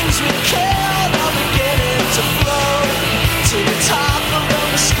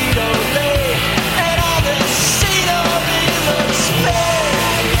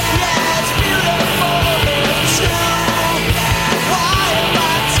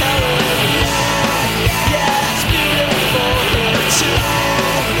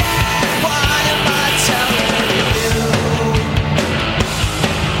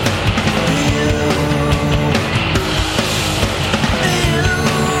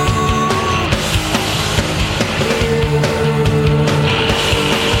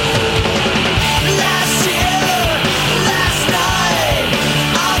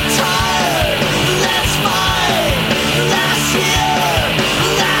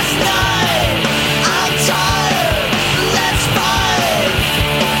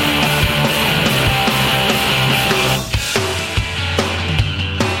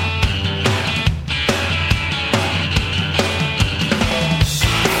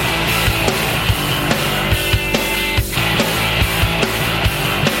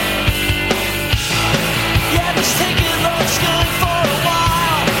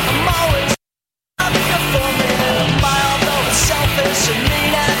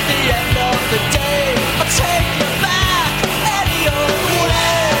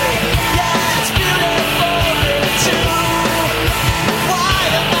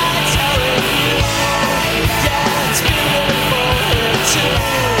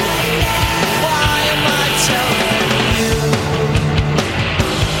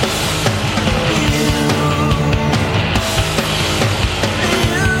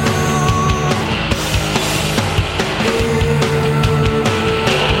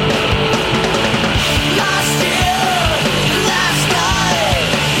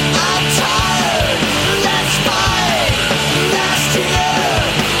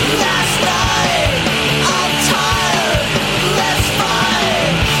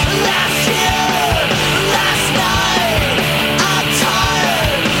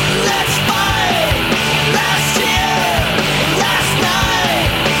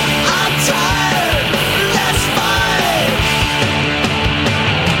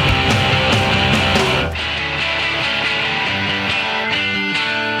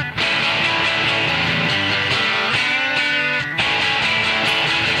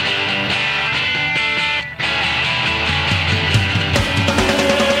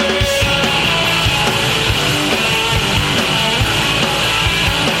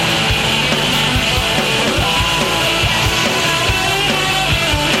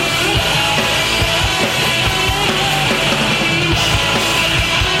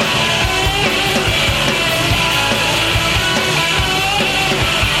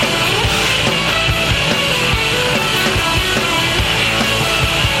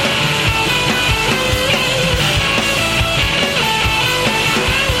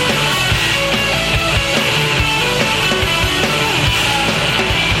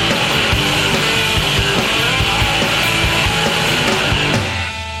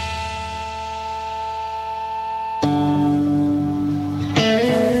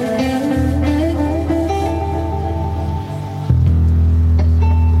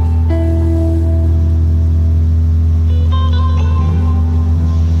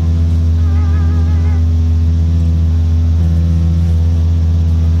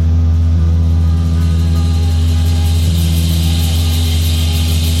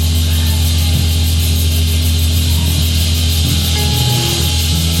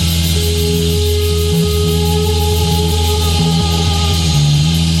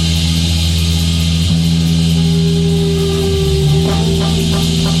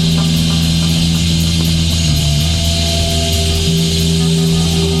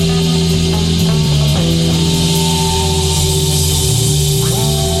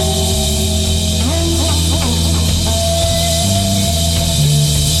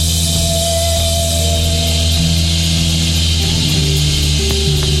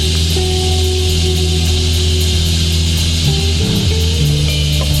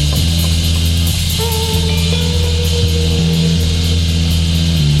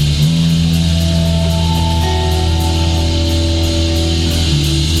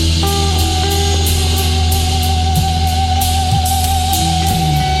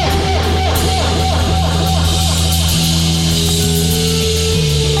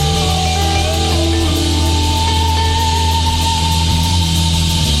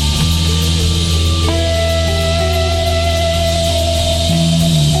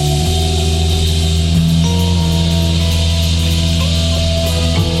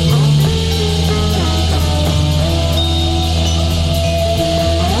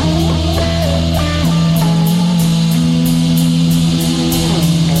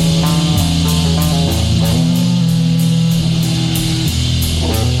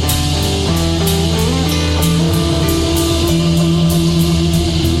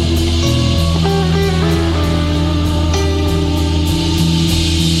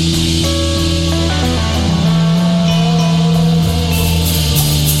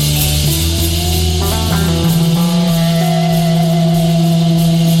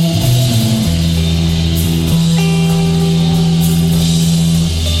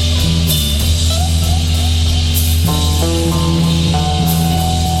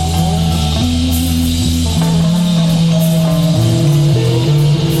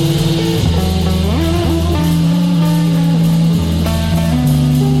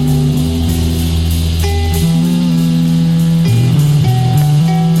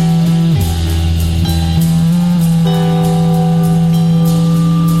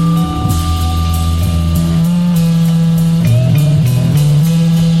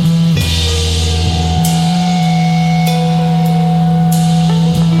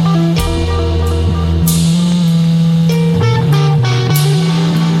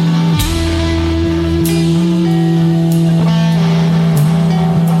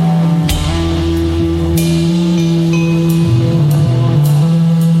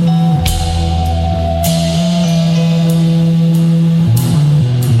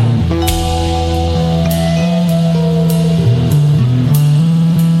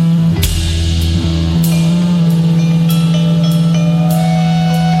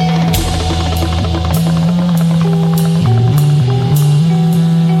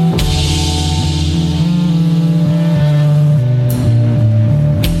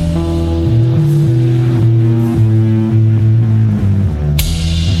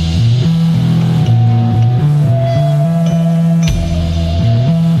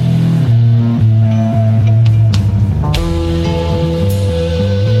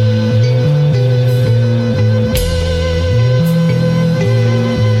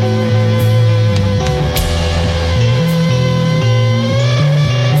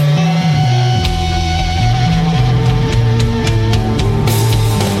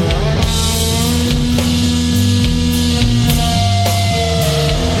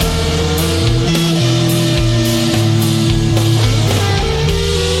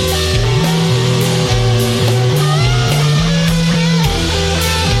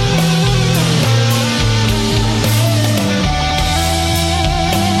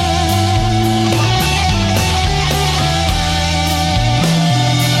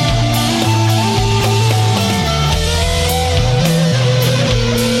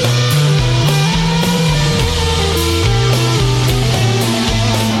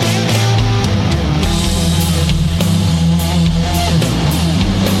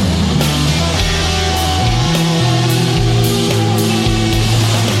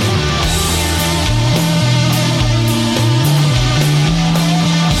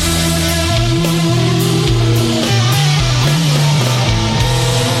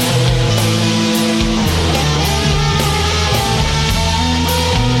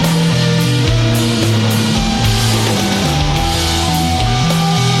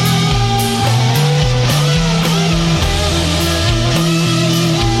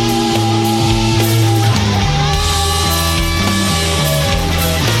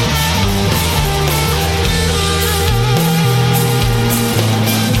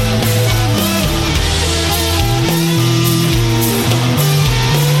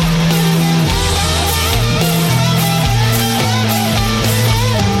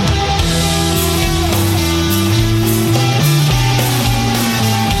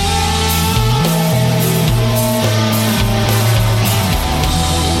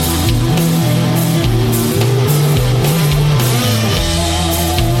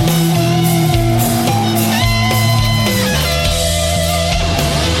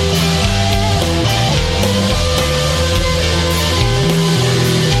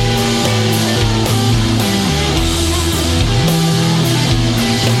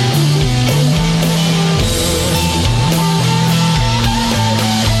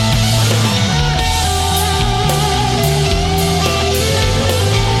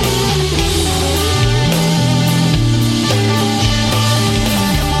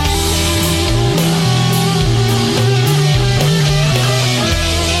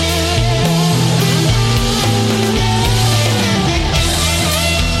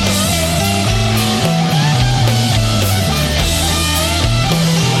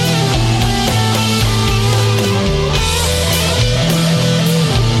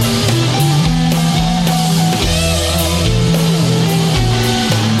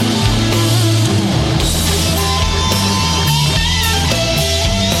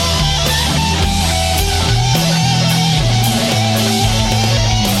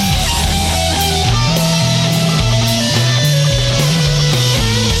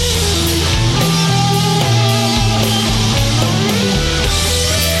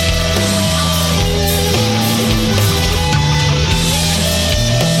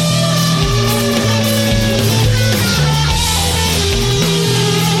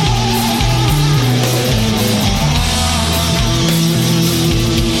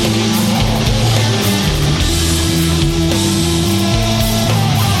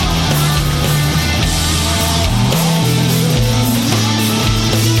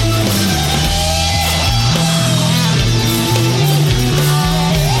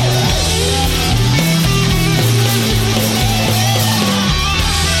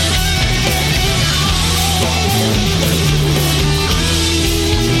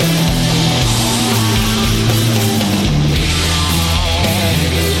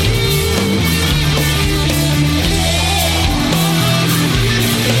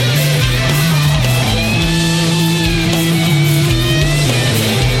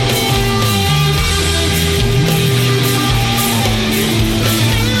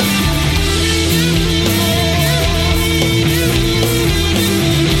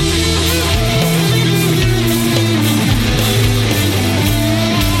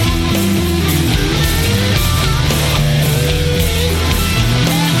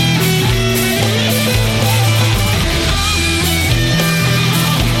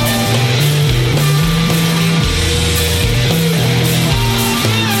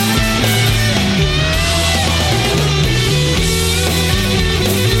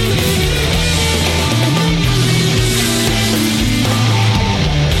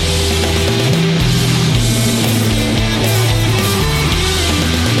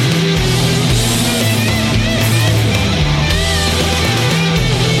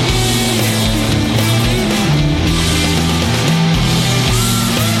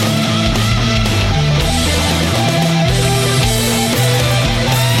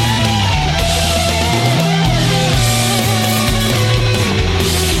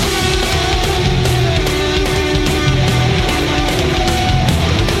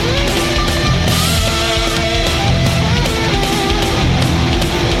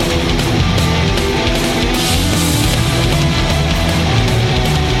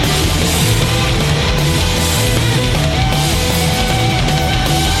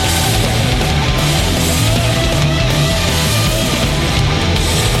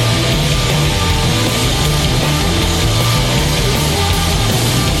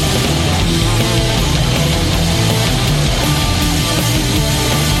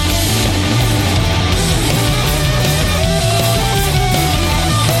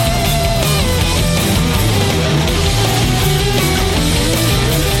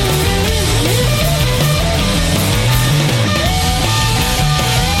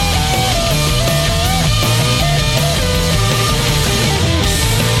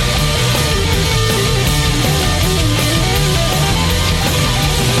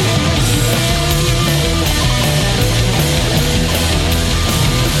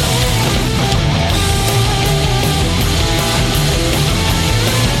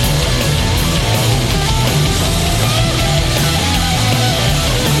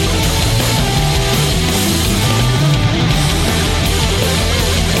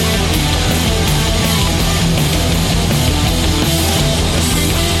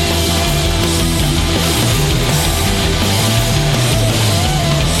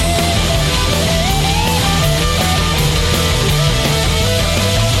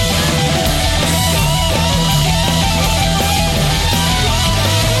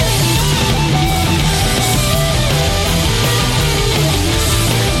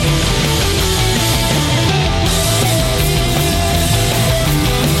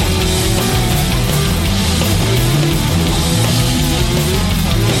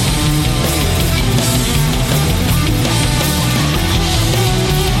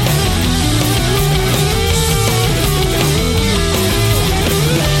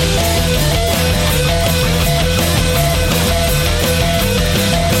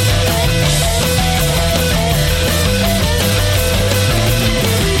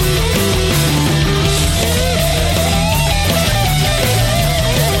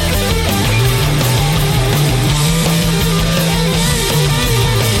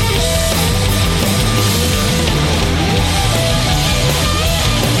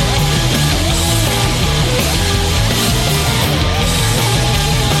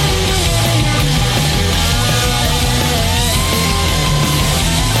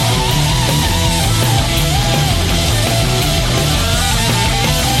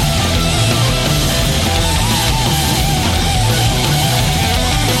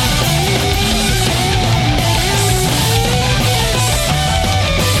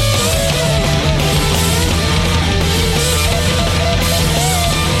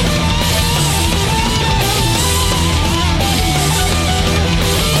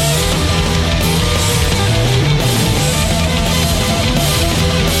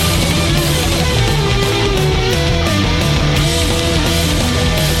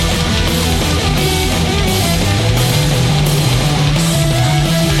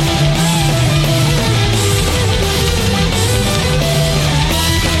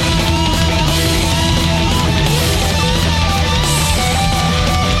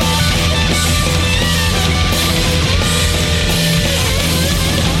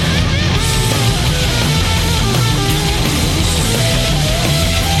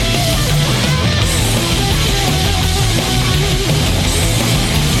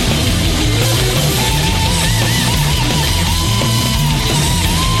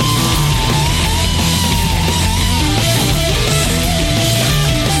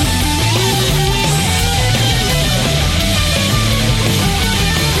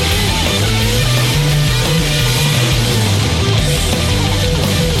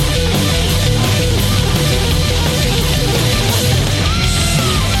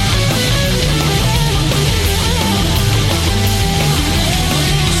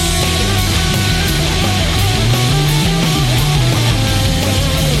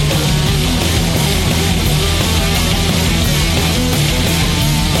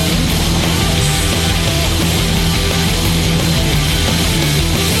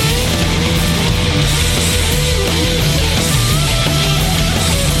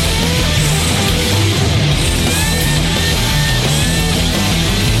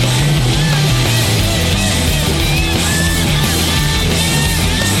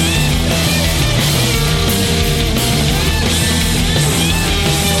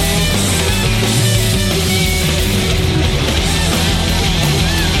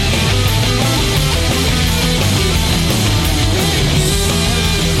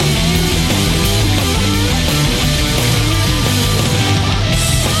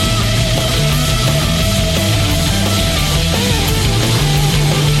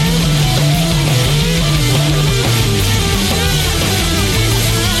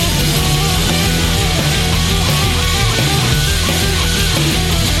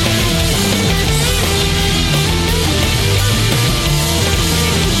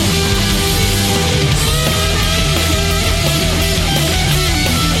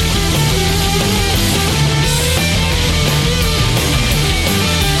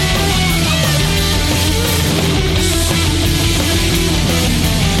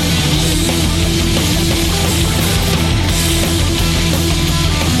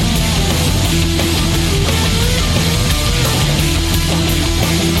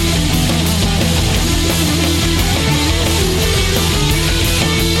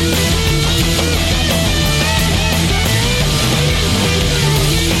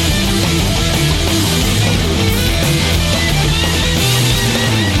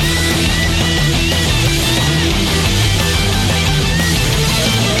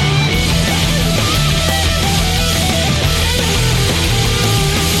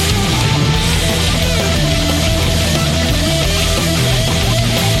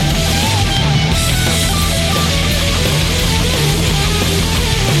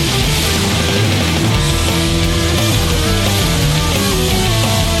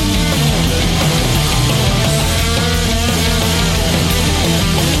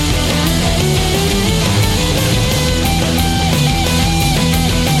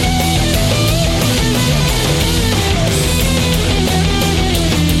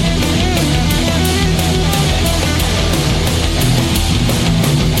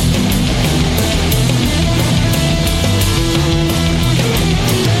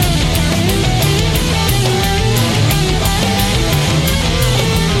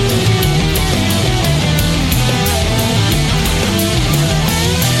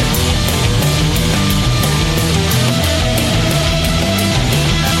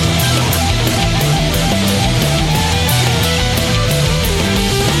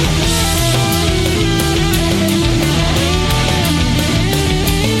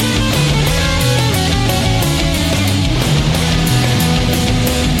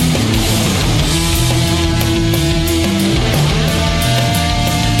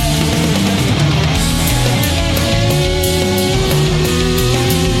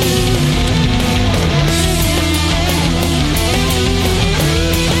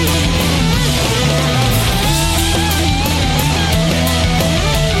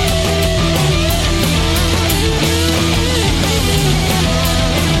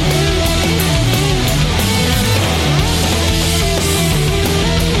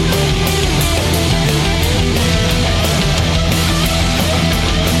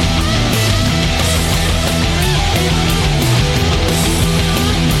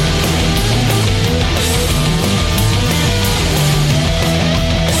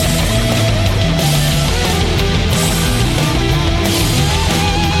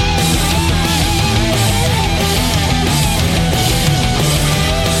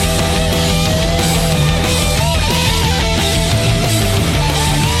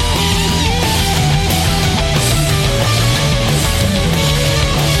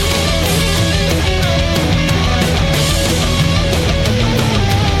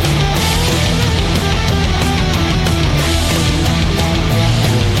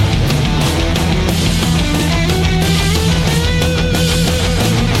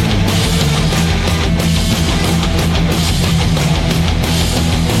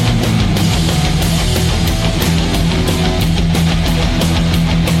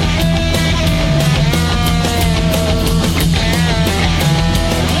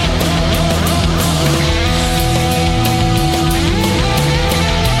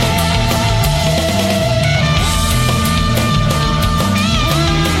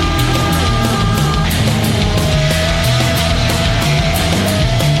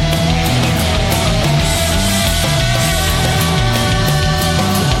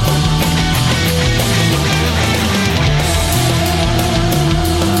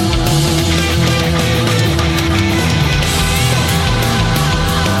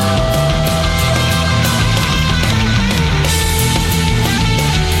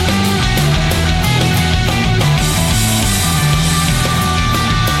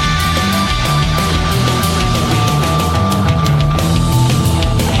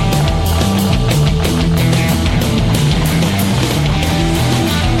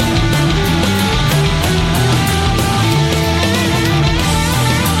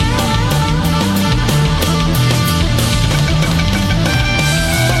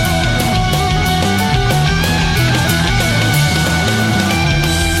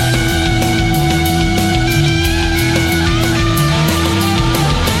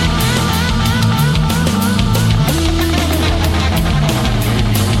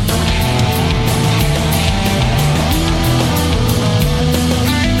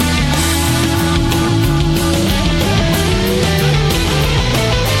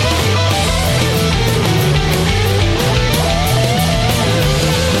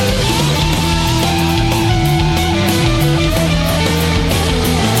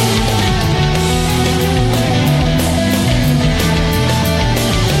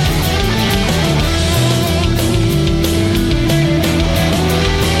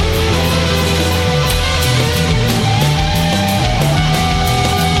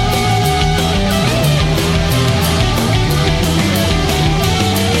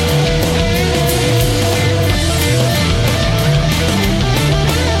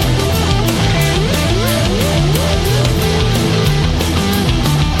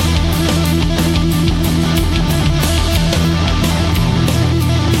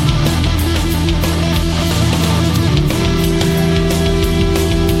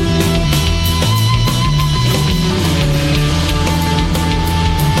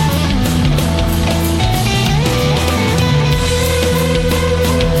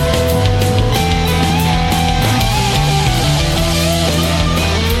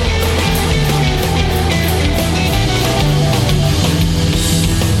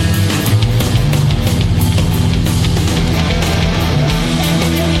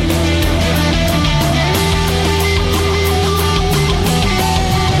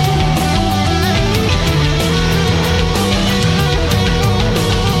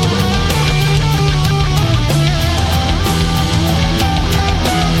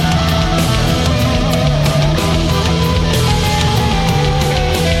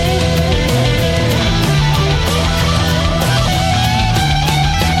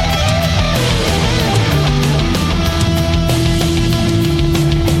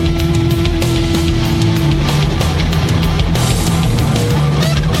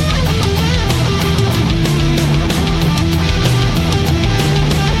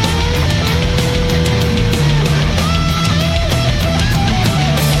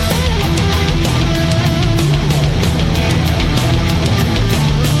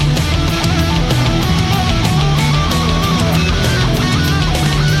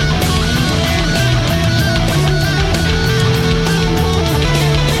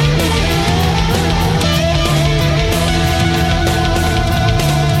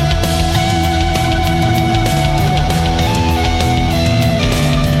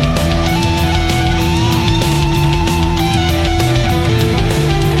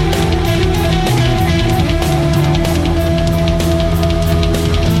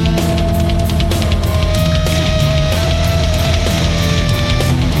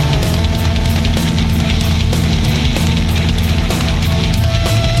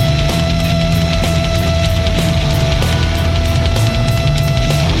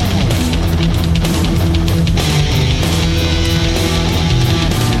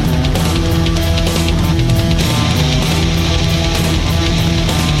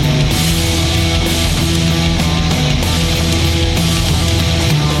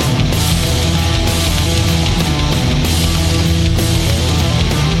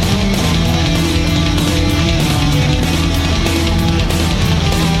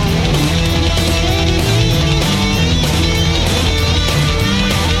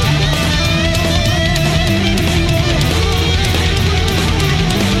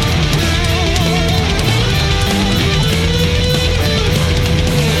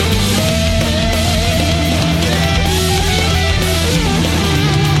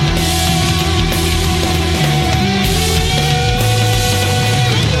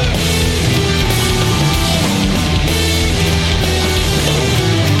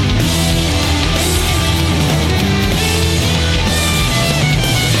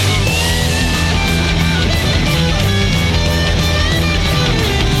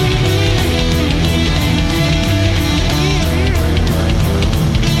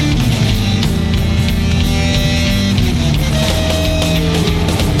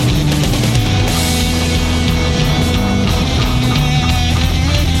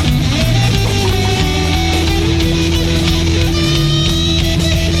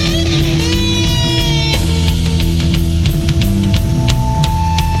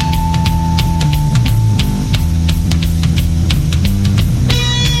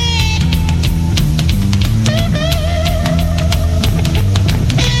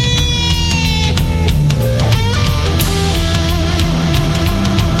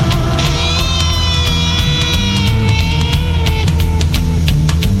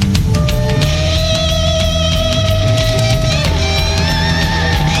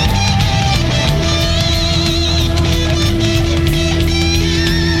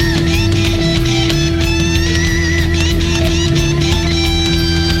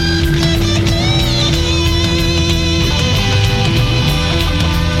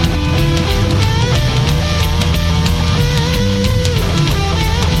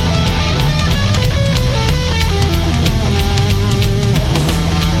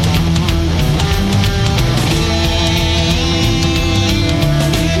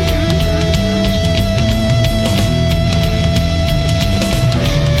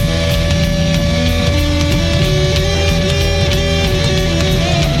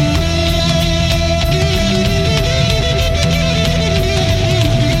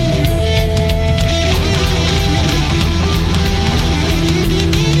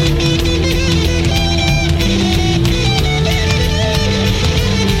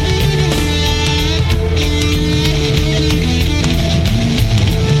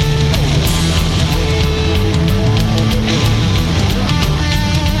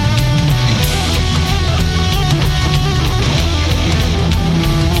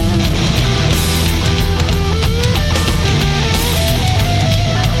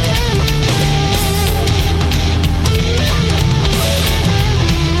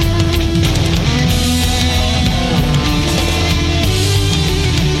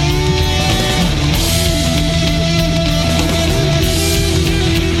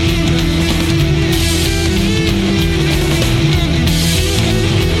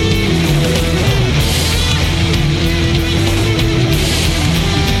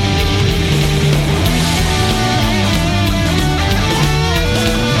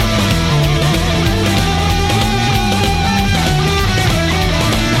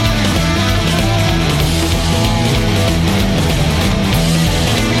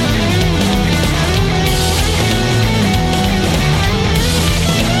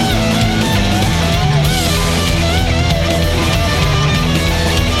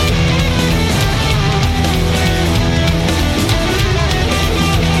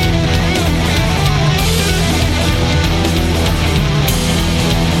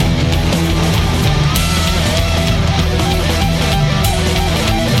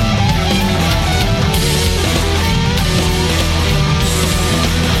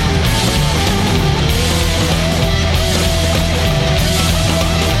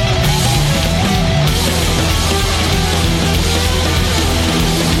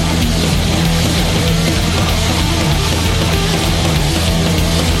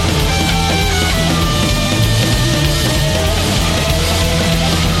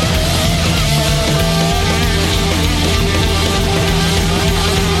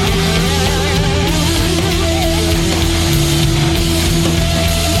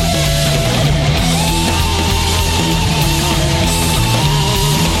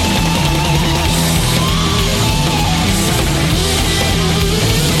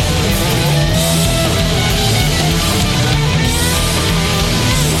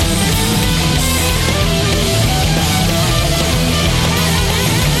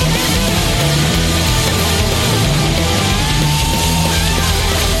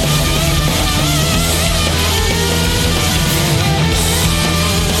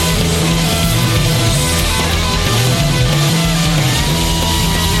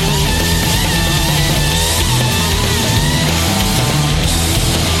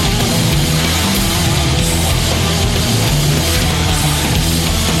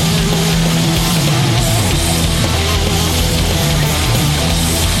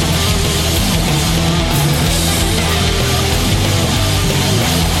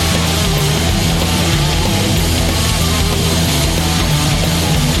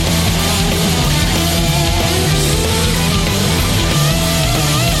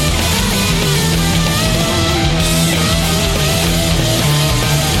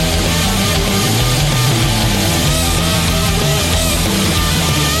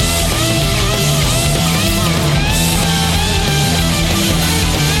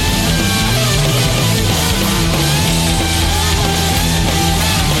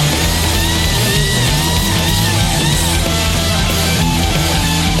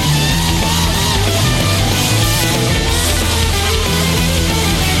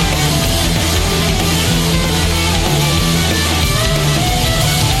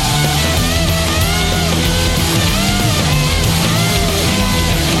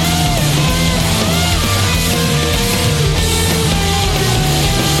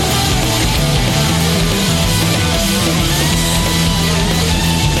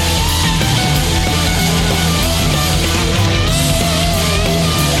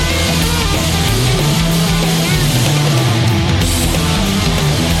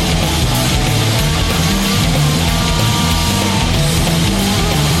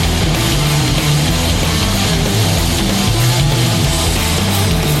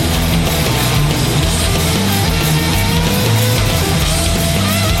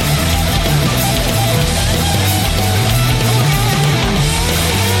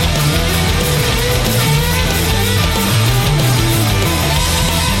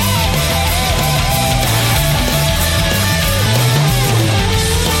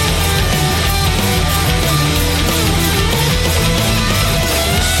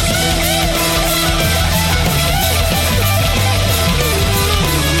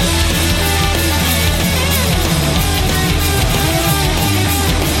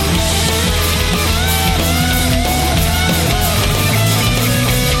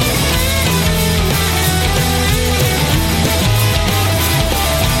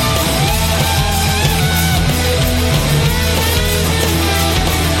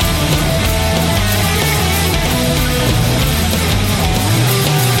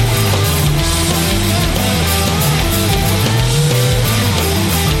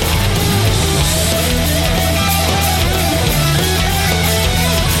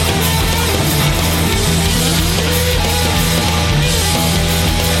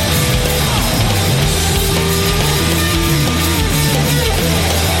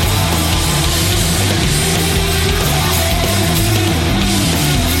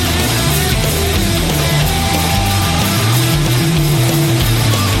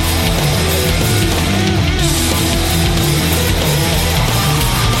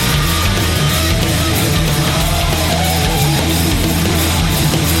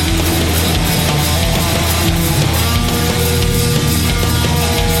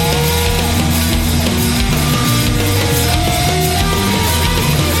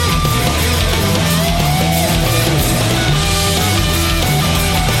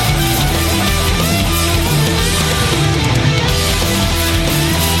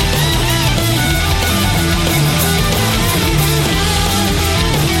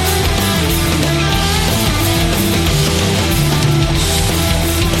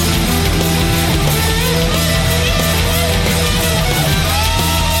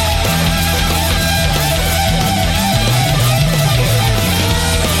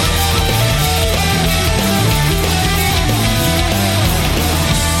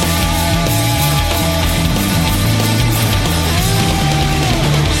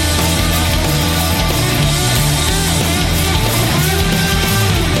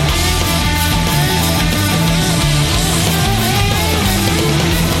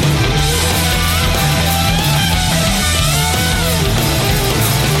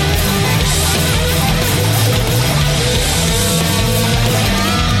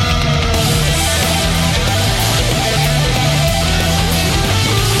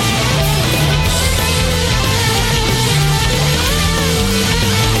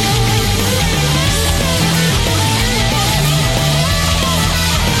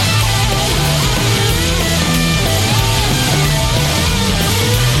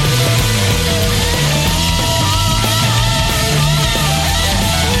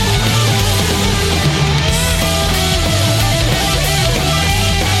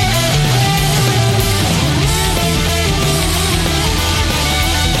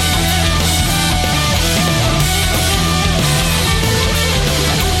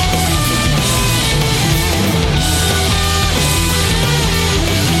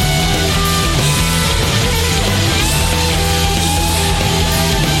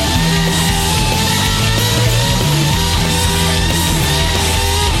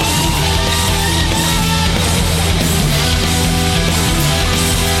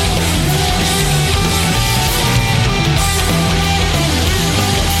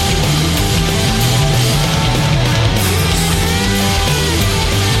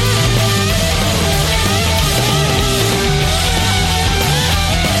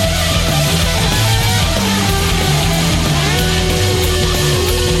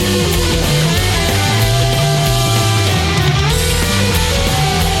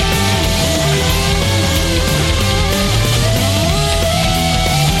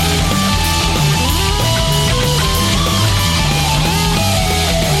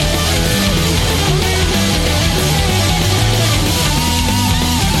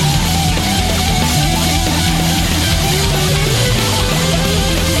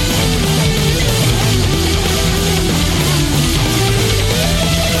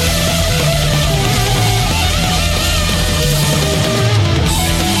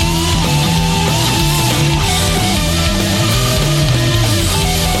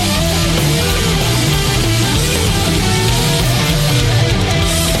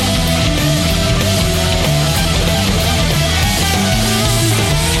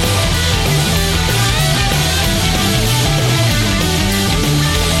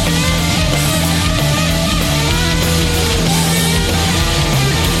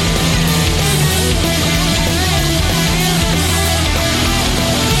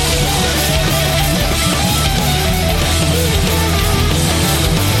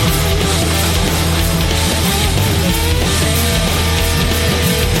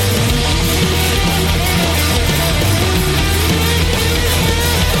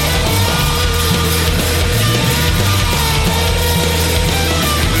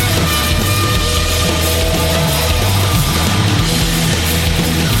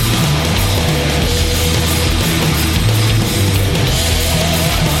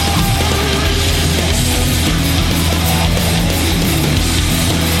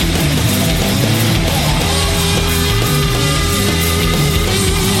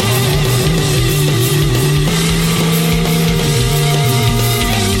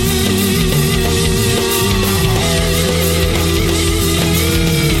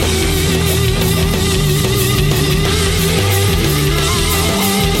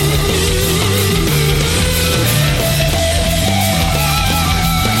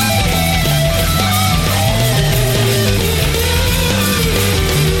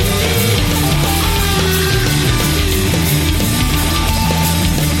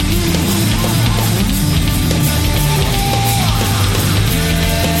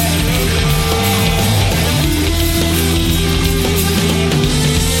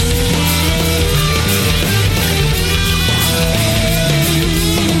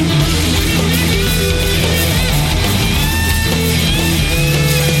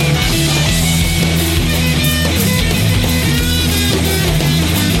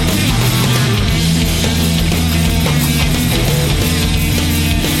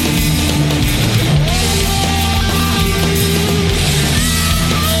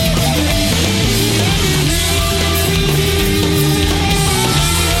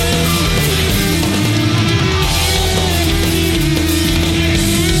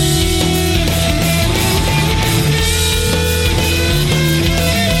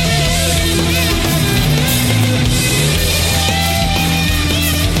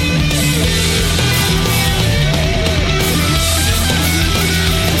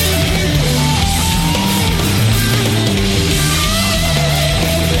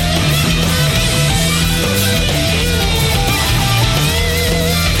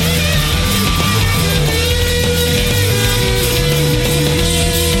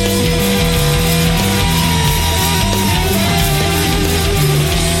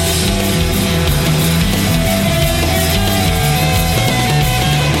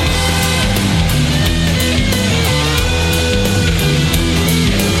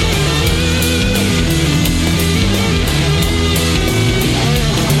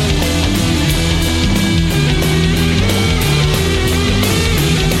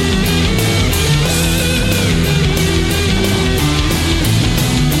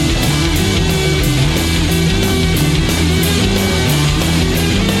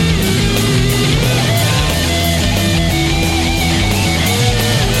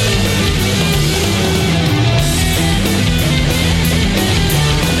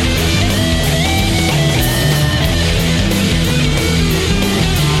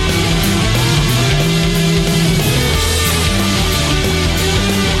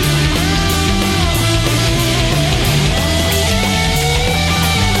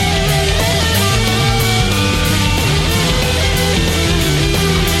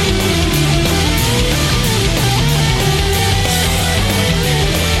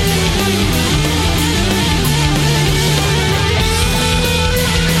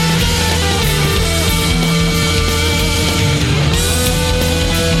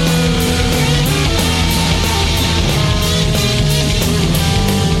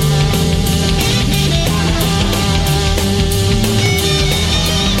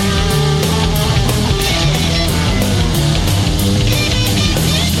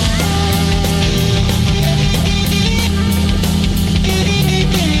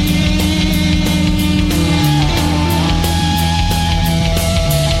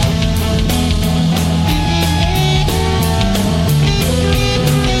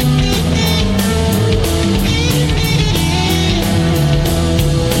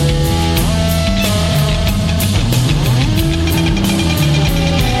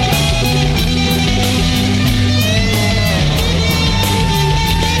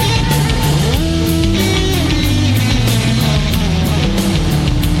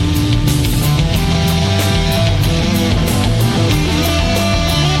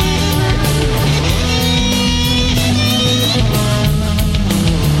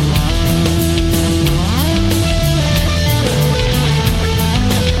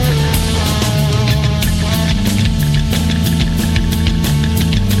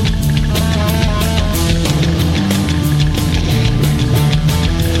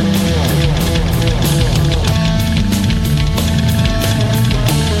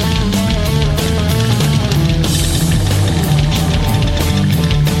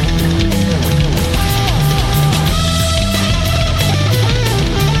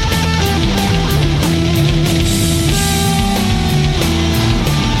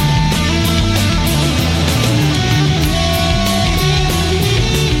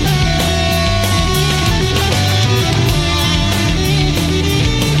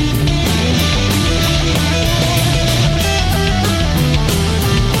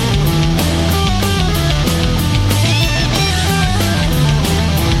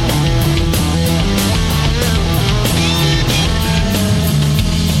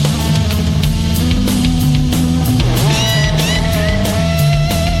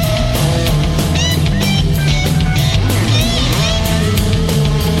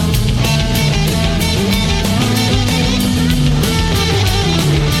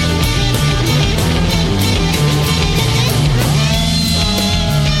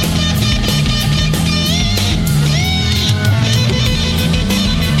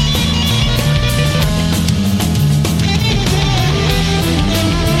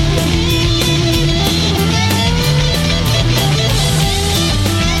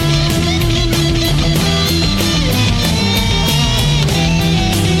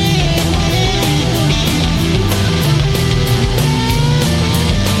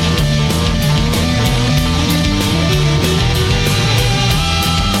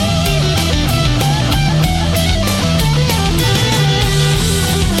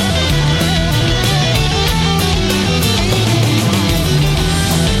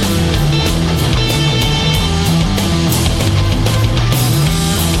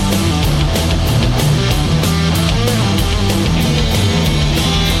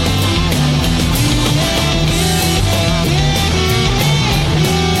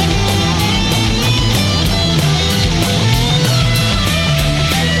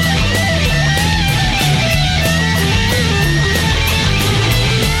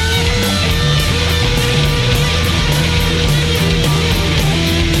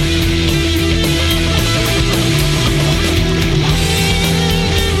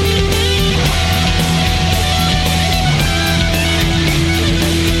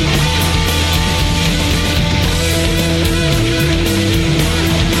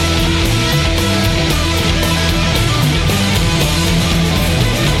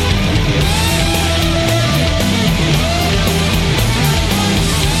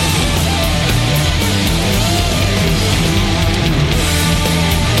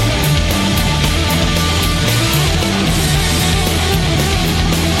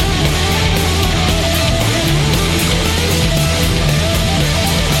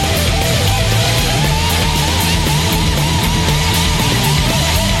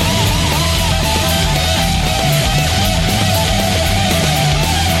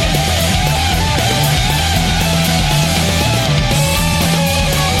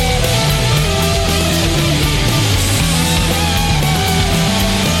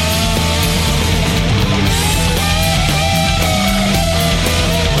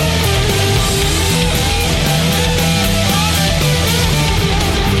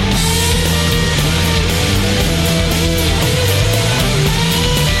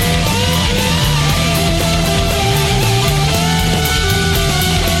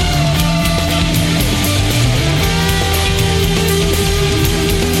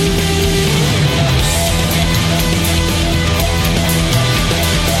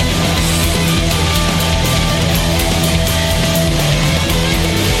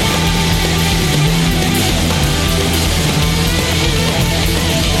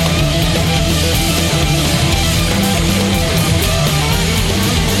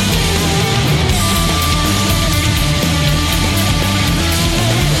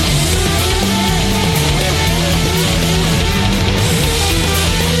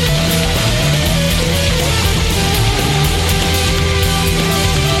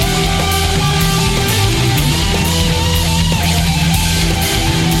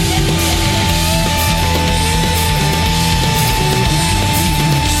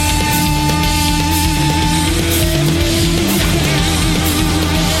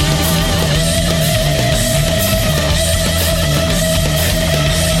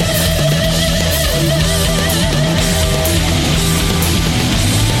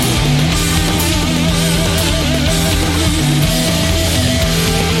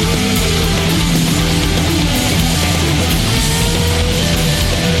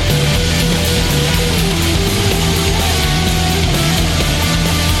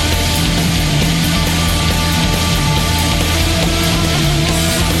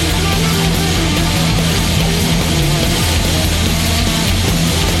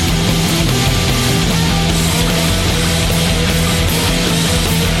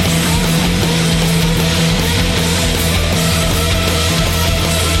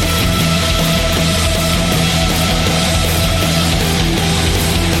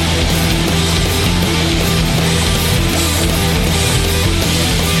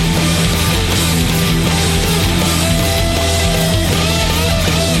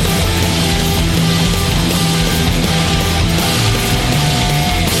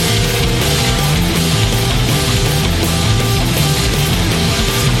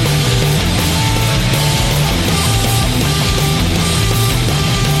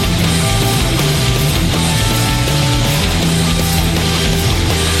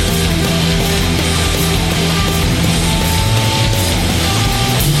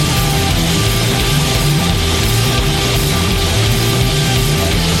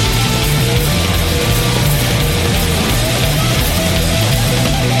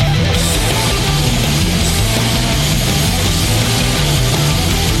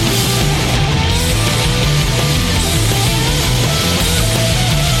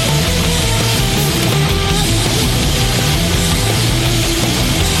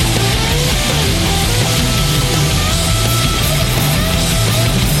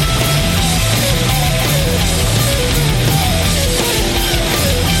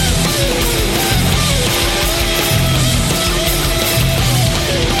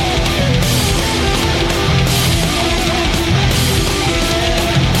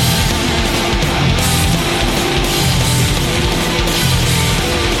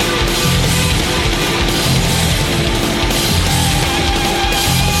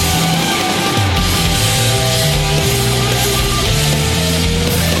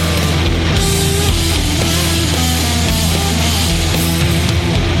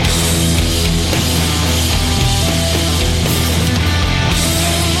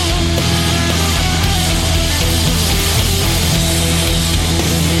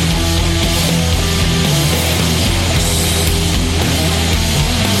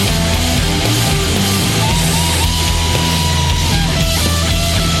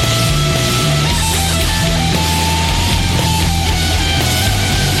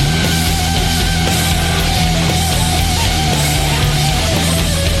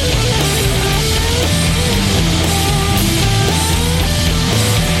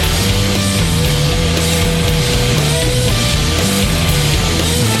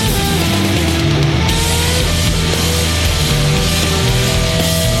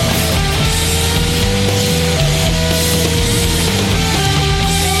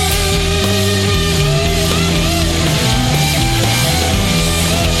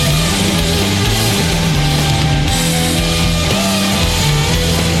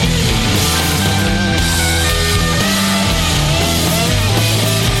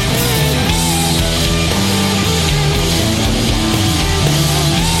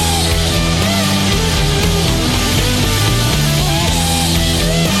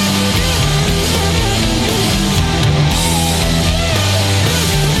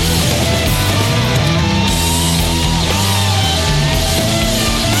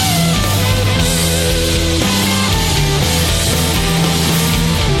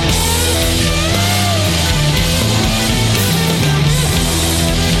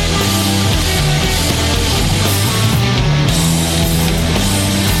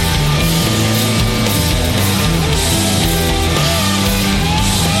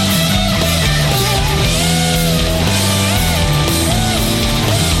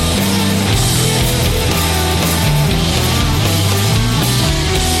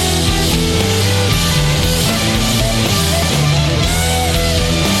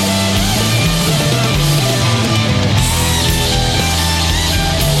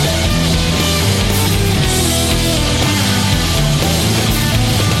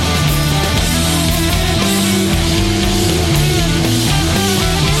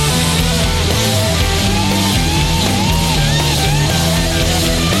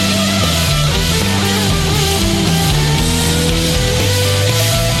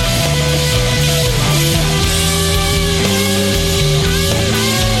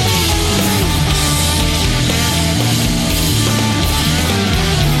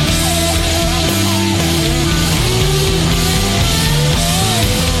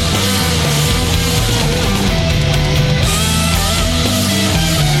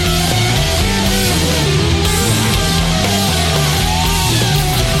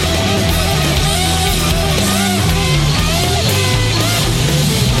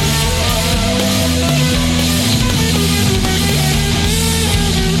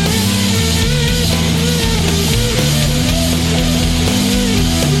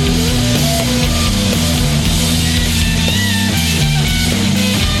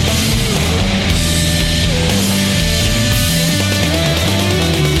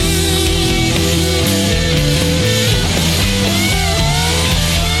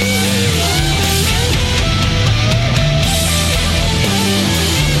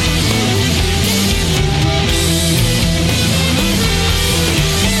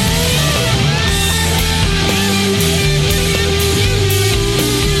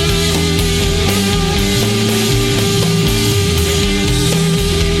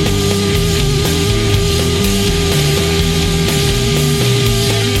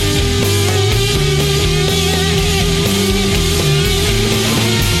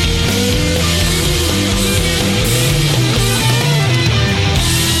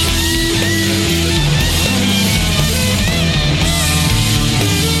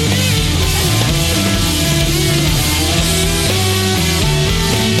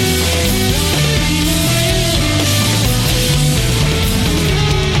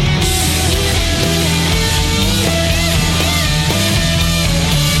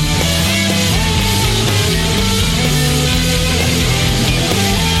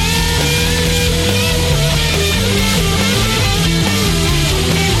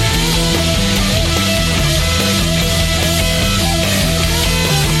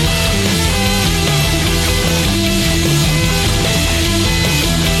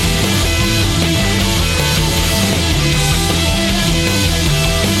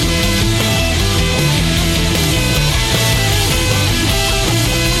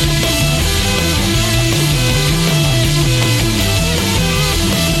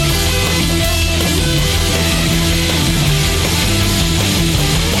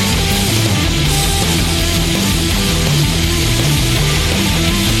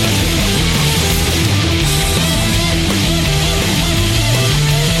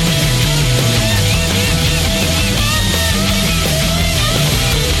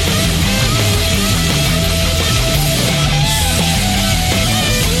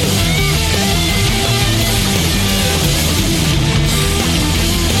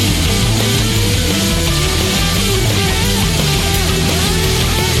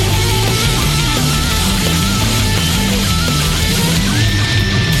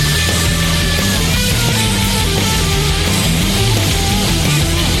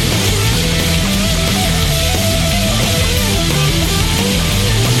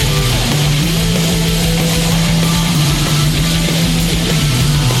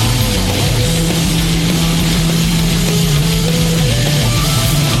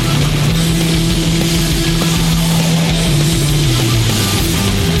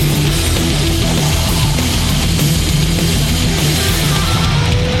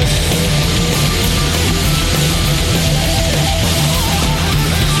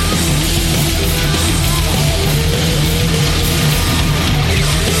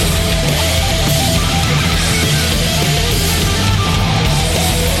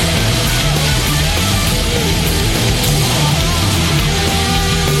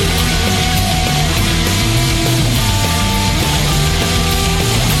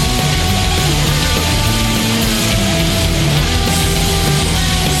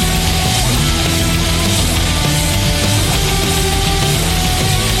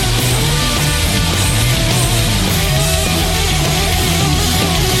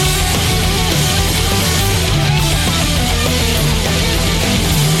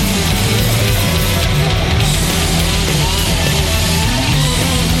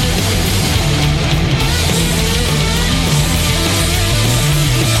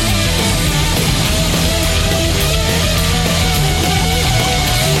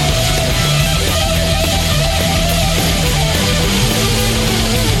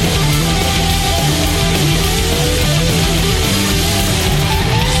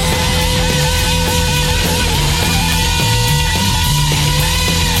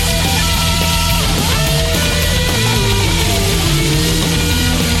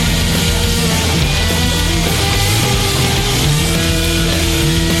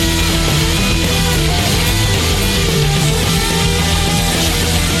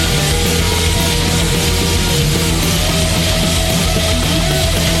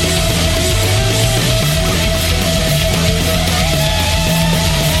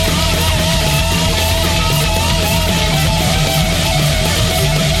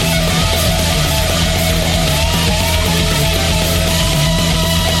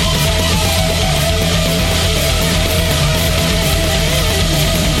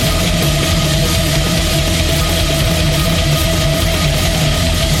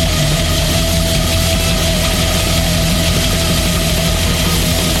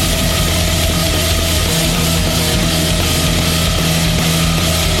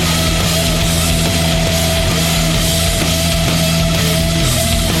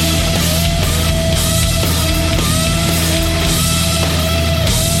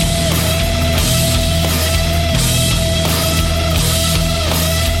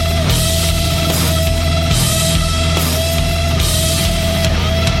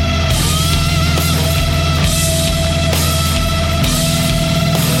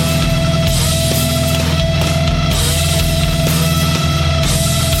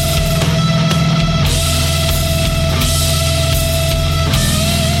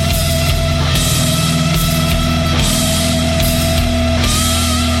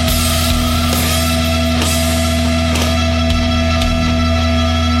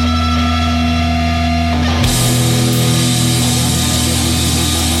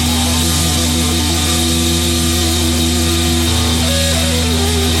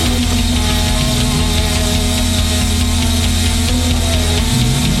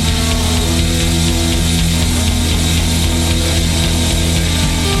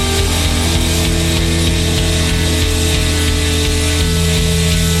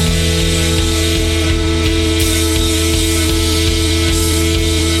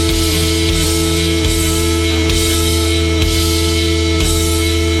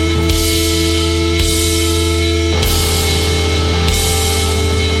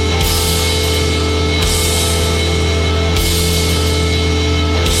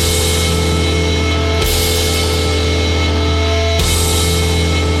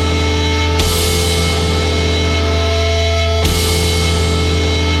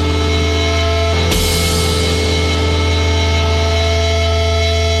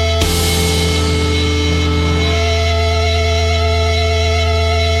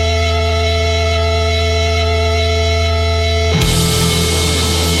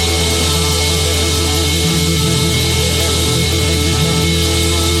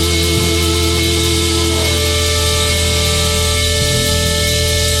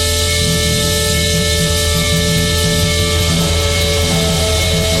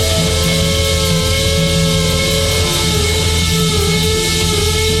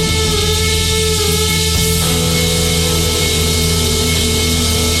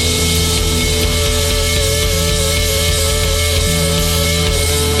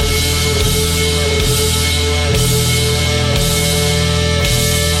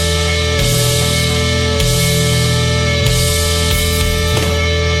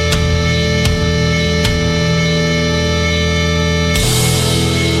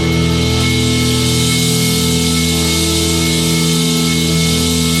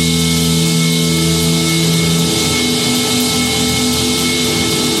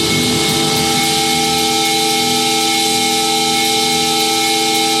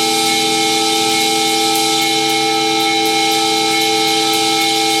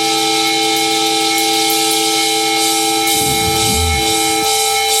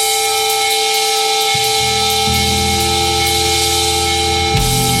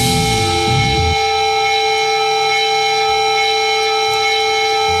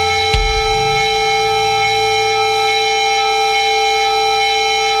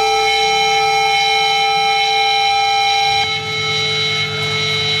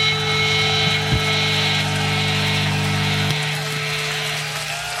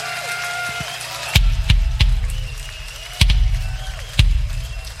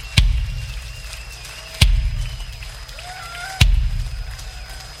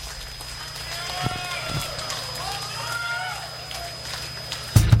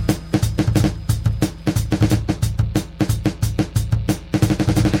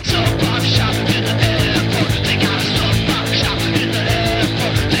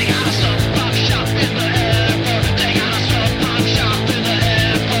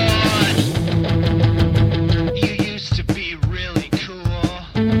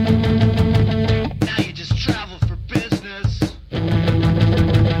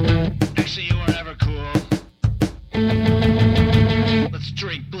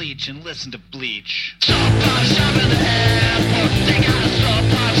beach and listen to Bleach. Sub pop shop in the airport. They got a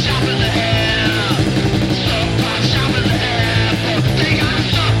sub pop shop in the air. Sub pop shop in the airport. They got a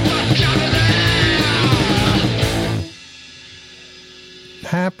sub pop shop in the air.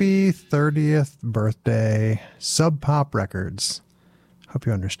 Happy 30th birthday, Sub Pop Records. Hope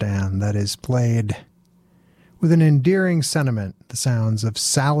you understand that is played with an endearing sentiment. The sounds of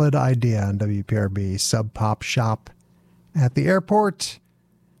Salad Idea on WPRB, Sub Pop Shop at the airport.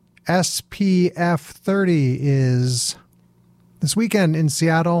 SPF 30 is this weekend in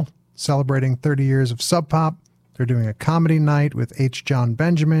Seattle, celebrating 30 years of Sub Pop. They're doing a comedy night with H. John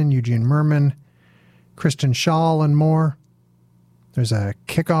Benjamin, Eugene Merman, Kristen Schaal, and more. There's a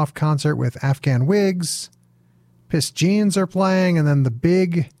kickoff concert with Afghan Wigs. Piss Jeans are playing, and then the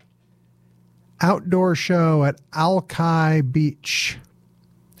big outdoor show at Alki Beach,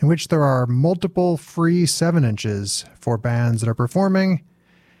 in which there are multiple free 7-inches for bands that are performing.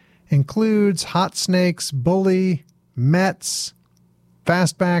 Includes Hot Snakes, Bully, Mets,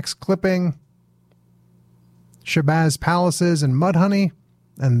 Fastbacks, Clipping, Shabazz Palaces, and Mudhoney.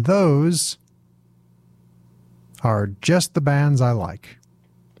 And those are just the bands I like.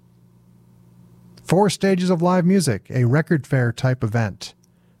 4 stages of live music, a record fair type event,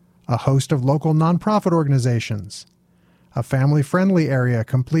 a host of local nonprofit organizations, a family-friendly area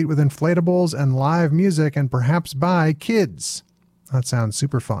complete with inflatables and live music, and perhaps by kids. That sounds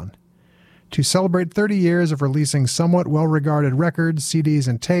super fun. To celebrate 30 years of releasing somewhat well-regarded records, CDs,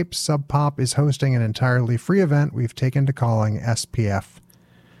 and tapes, Sub Pop is hosting an entirely free event we've taken to calling SPF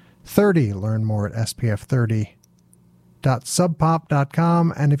 30. Learn more at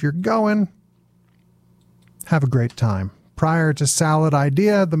spf30.subpop.com, and if you're going, have a great time. Prior to Salad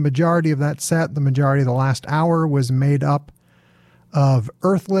Idea, the majority of that set, the majority of the last hour, was made up of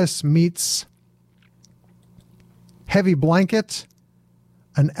Earthless meets Heavy Blanket,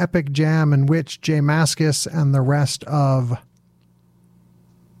 an epic jam in which Jay Mascis and the rest of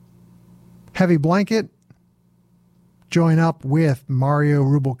Heavy Blanket join up with Mario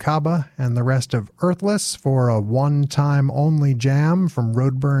Rubalcaba and the rest of Earthless for a one-time only jam from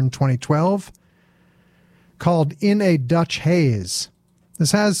Roadburn 2012 called In a Dutch Haze.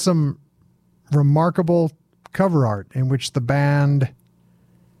 This has some remarkable cover art in which the band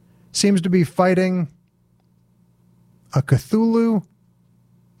seems to be fighting a Cthulhu,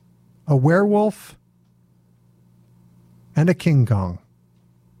 a werewolf, and a King Kong.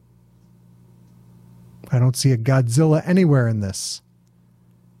 I don't see a Godzilla anywhere in this,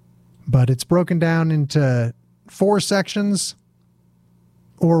 but it's broken down into 4 sections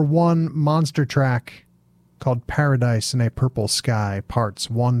or one monster track called Paradise in a Purple Sky, parts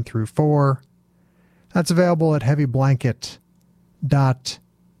 1 through 4. That's available at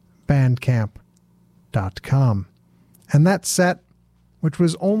heavyblanket.bandcamp.com. And that set, which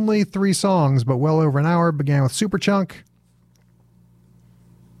was only 3 songs but well over an hour, began with Superchunk.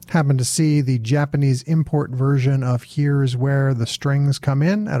 Happened to see the Japanese import version of Here's Where the Strings Come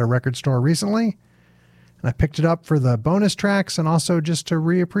In at a record store recently. And I picked it up for the bonus tracks and also just to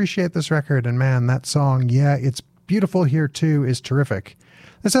reappreciate this record. And man, that song, Yeah, It's Beautiful Here Too, is terrific.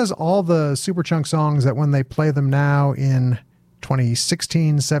 This has all the Superchunk songs that when they play them now in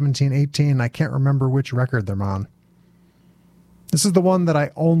 2016, 17, 18, I can't remember which record they're on. This is the one that I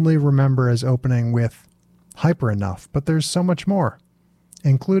only remember as opening with Hyper Enough, but there's so much more,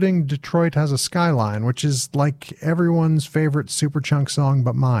 including Detroit Has a Skyline, which is like everyone's favorite Superchunk song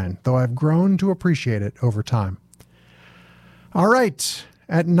but mine, though I've grown to appreciate it over time. All right,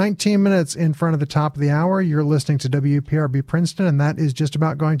 at 19 minutes in front of the top of the hour, you're listening to WPRB Princeton, and that is just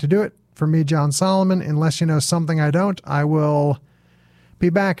about going to do it for me, Jon Solomon. Unless you know something I don't, I will be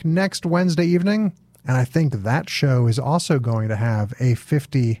back next Wednesday evening, and I think that show is also going to have a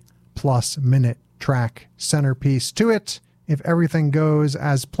 50-plus minute track centerpiece to it, if everything goes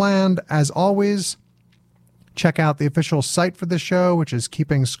as planned. As always, check out the official site for this show, which is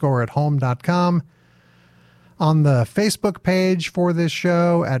keepingscoreathome.com. On the Facebook page for this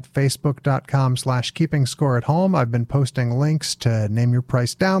show at facebook.com/keepingscoreathome, I've been posting links to Name Your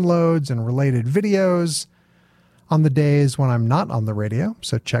Price downloads and related videos on the days when I'm not on the radio.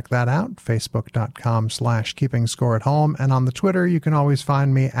 So check that out, facebook.com/keepingscoreathome. And on the Twitter, you can always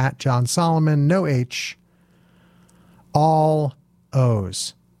find me at Jon Solomon, no H, all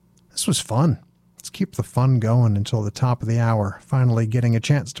O's. This was fun. Let's keep the fun going until the top of the hour. Finally getting a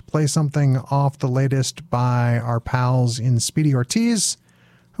chance to play something off the latest by our pals in Speedy Ortiz,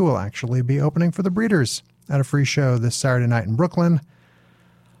 who will actually be opening for the Breeders at a free show this Saturday night in Brooklyn.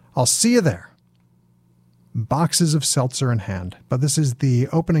 I'll see you there. boxes of seltzer in hand. But this is the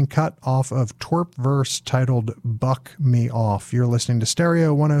opening cut off of Twerp verse titled Buck Me Off. You're listening to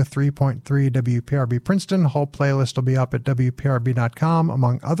Stereo 103.3 WPRB Princeton. Whole playlist will be up at WPRB.com,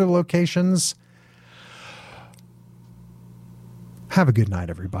 among other locations. Have a good night,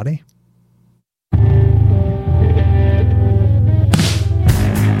 everybody.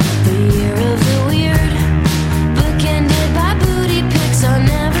 The year of the weird, bookended by booty pics I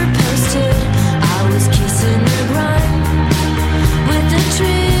never posted. I was kissing the grind with the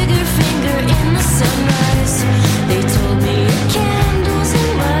trigger finger in the sunrise. They told me your candles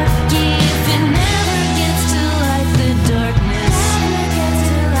are lucky if it never gets to light the darkness.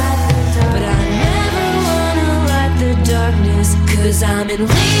 But I never wanna light the darkness, 'cause I'm in league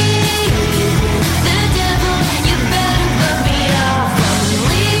with the devil. You better butt me off. I'm in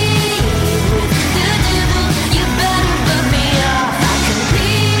league with the devil. You better butt me off. I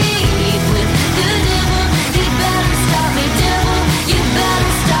compete with the devil. You better stop me, devil. You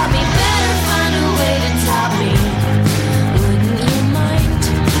better stop me. Better find a way to top me. Wouldn't you mind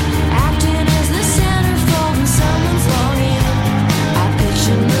acting as the centerfold in someone's longing? I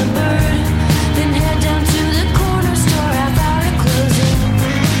picture the bird, then head down to the corner store half hour closing.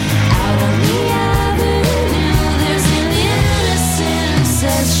 Out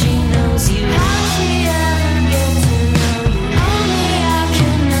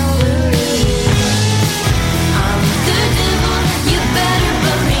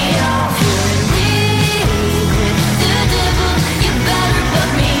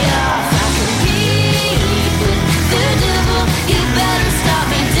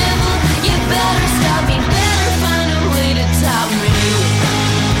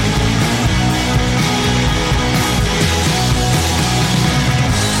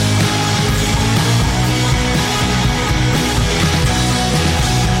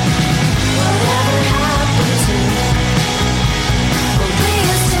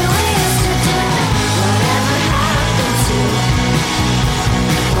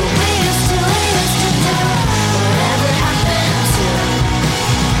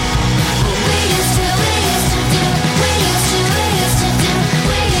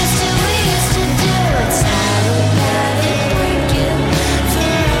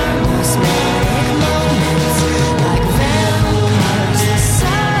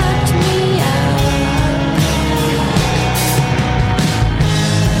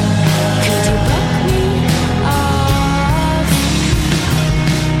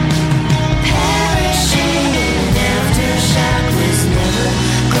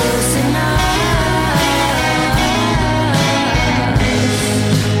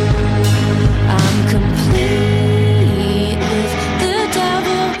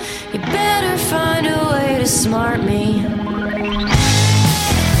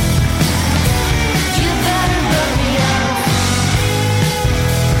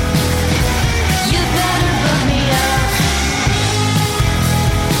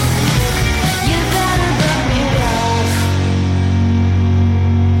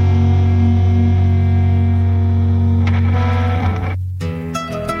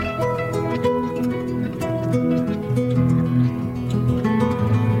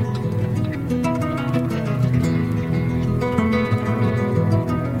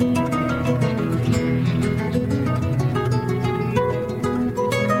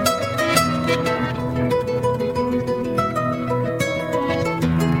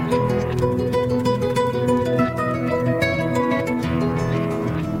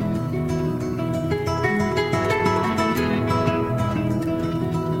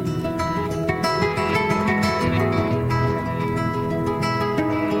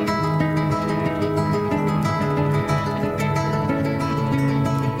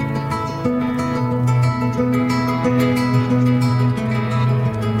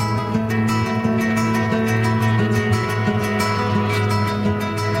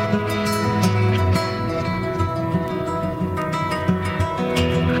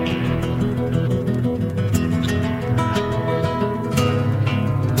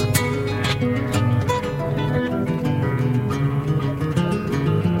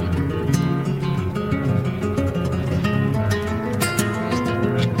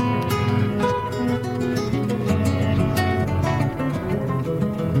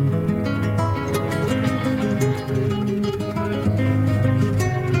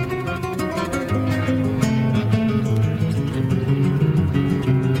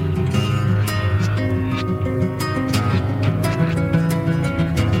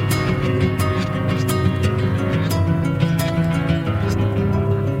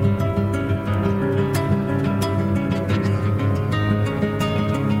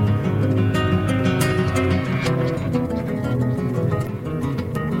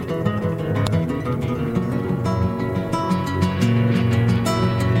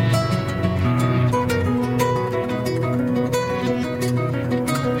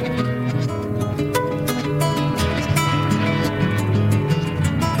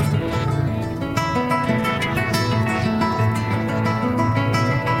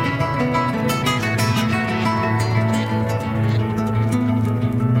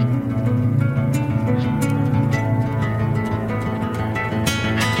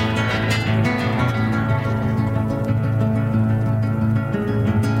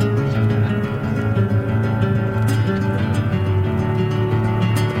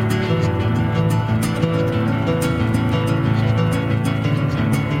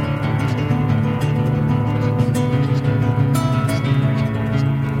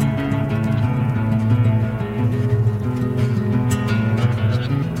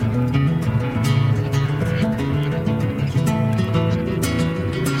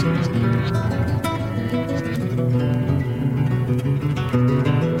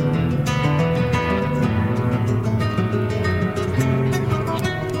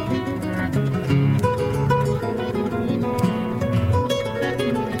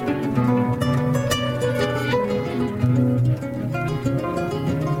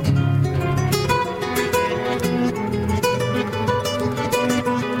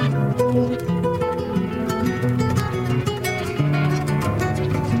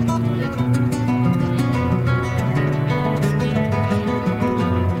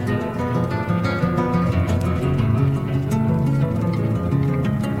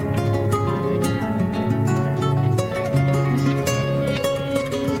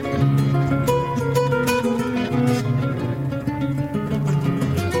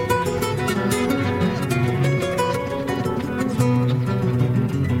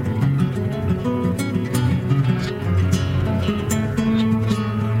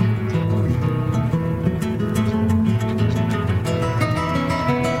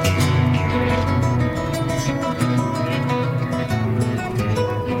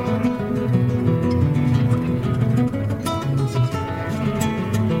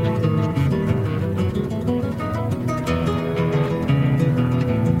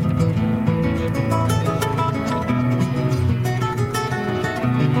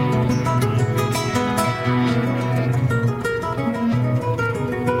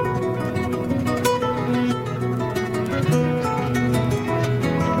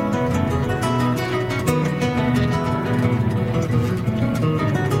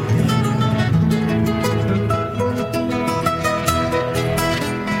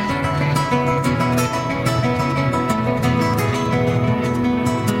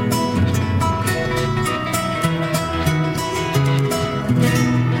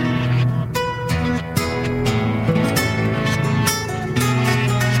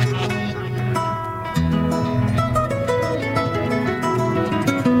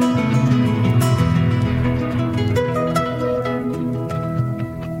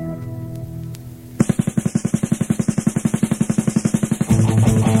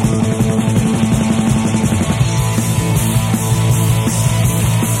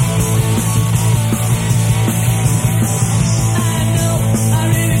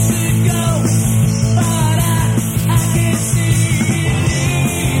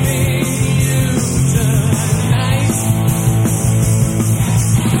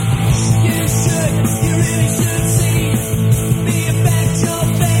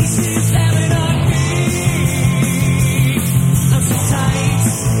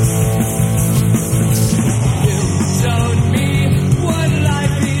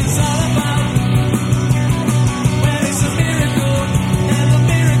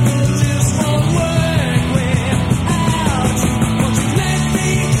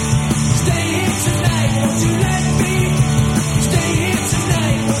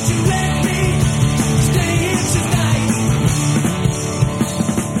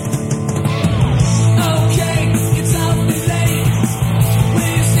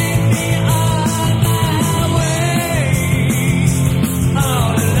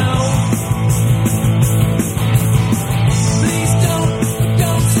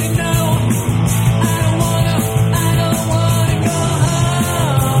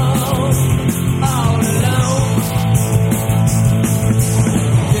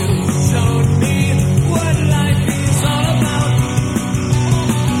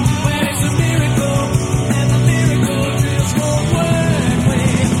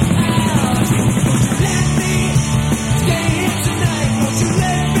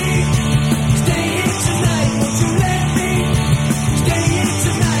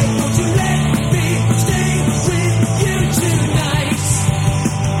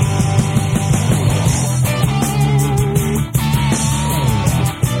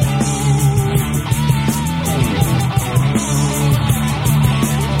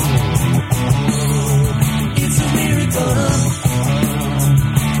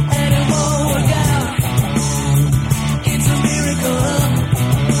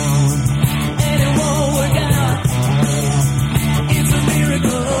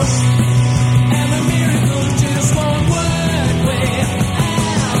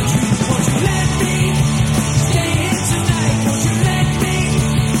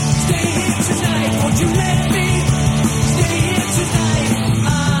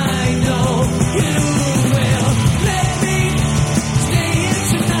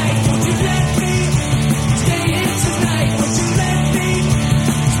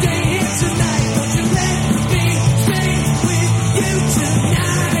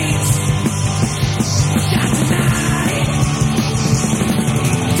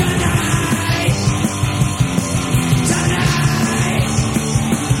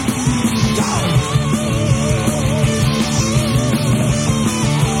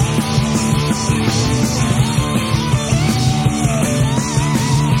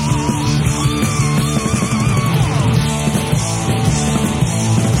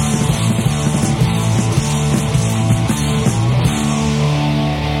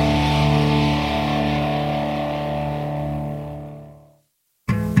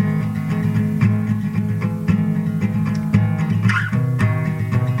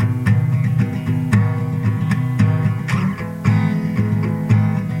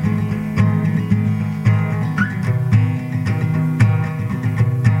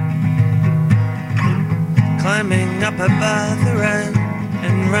climbing up above the run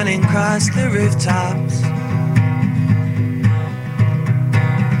and running across the rooftops.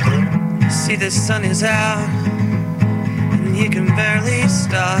 See, the sun is out and you can barely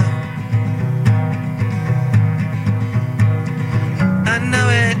stop. I know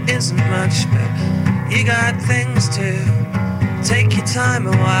it isn't much, but you got things to take your time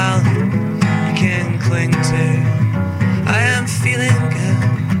a while. You can cling to. I am feeling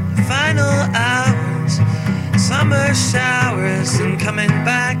good. Final hours, summer showers, and coming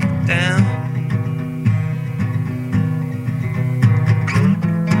back down.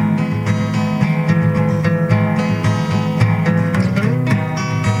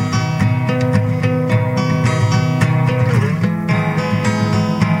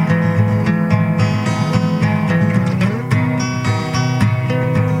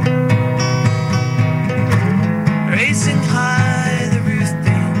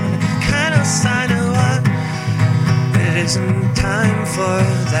 Time for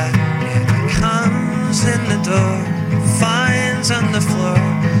that. It comes in the door, finds on the floor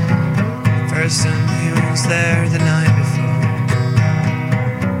person who was there the night before.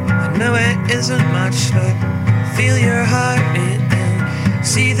 I know it isn't much, but feel your heart beat and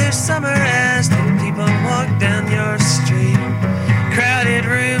see the summer as the people walk down your street. Crowded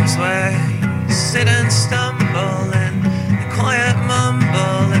rooms where you sit and stumble and the quiet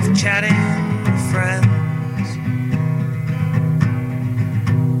mumble of chatting friends.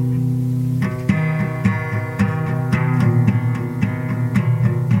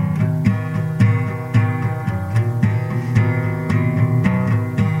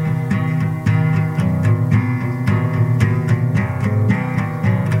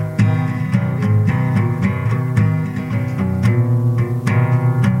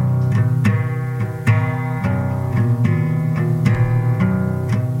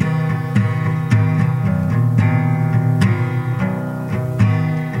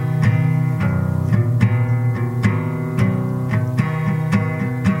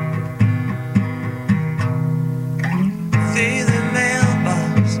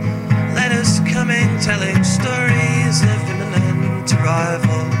 Telling stories of imminent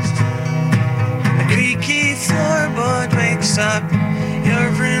arrivals. The creaky floorboard wakes up your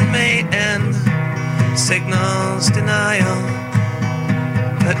roommate and signals denial.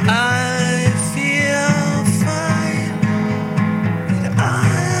 But I feel fine. But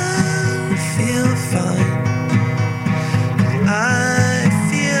I feel fine. But I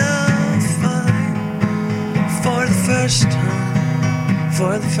feel fine. For the first time.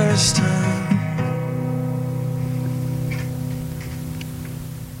 For the first time.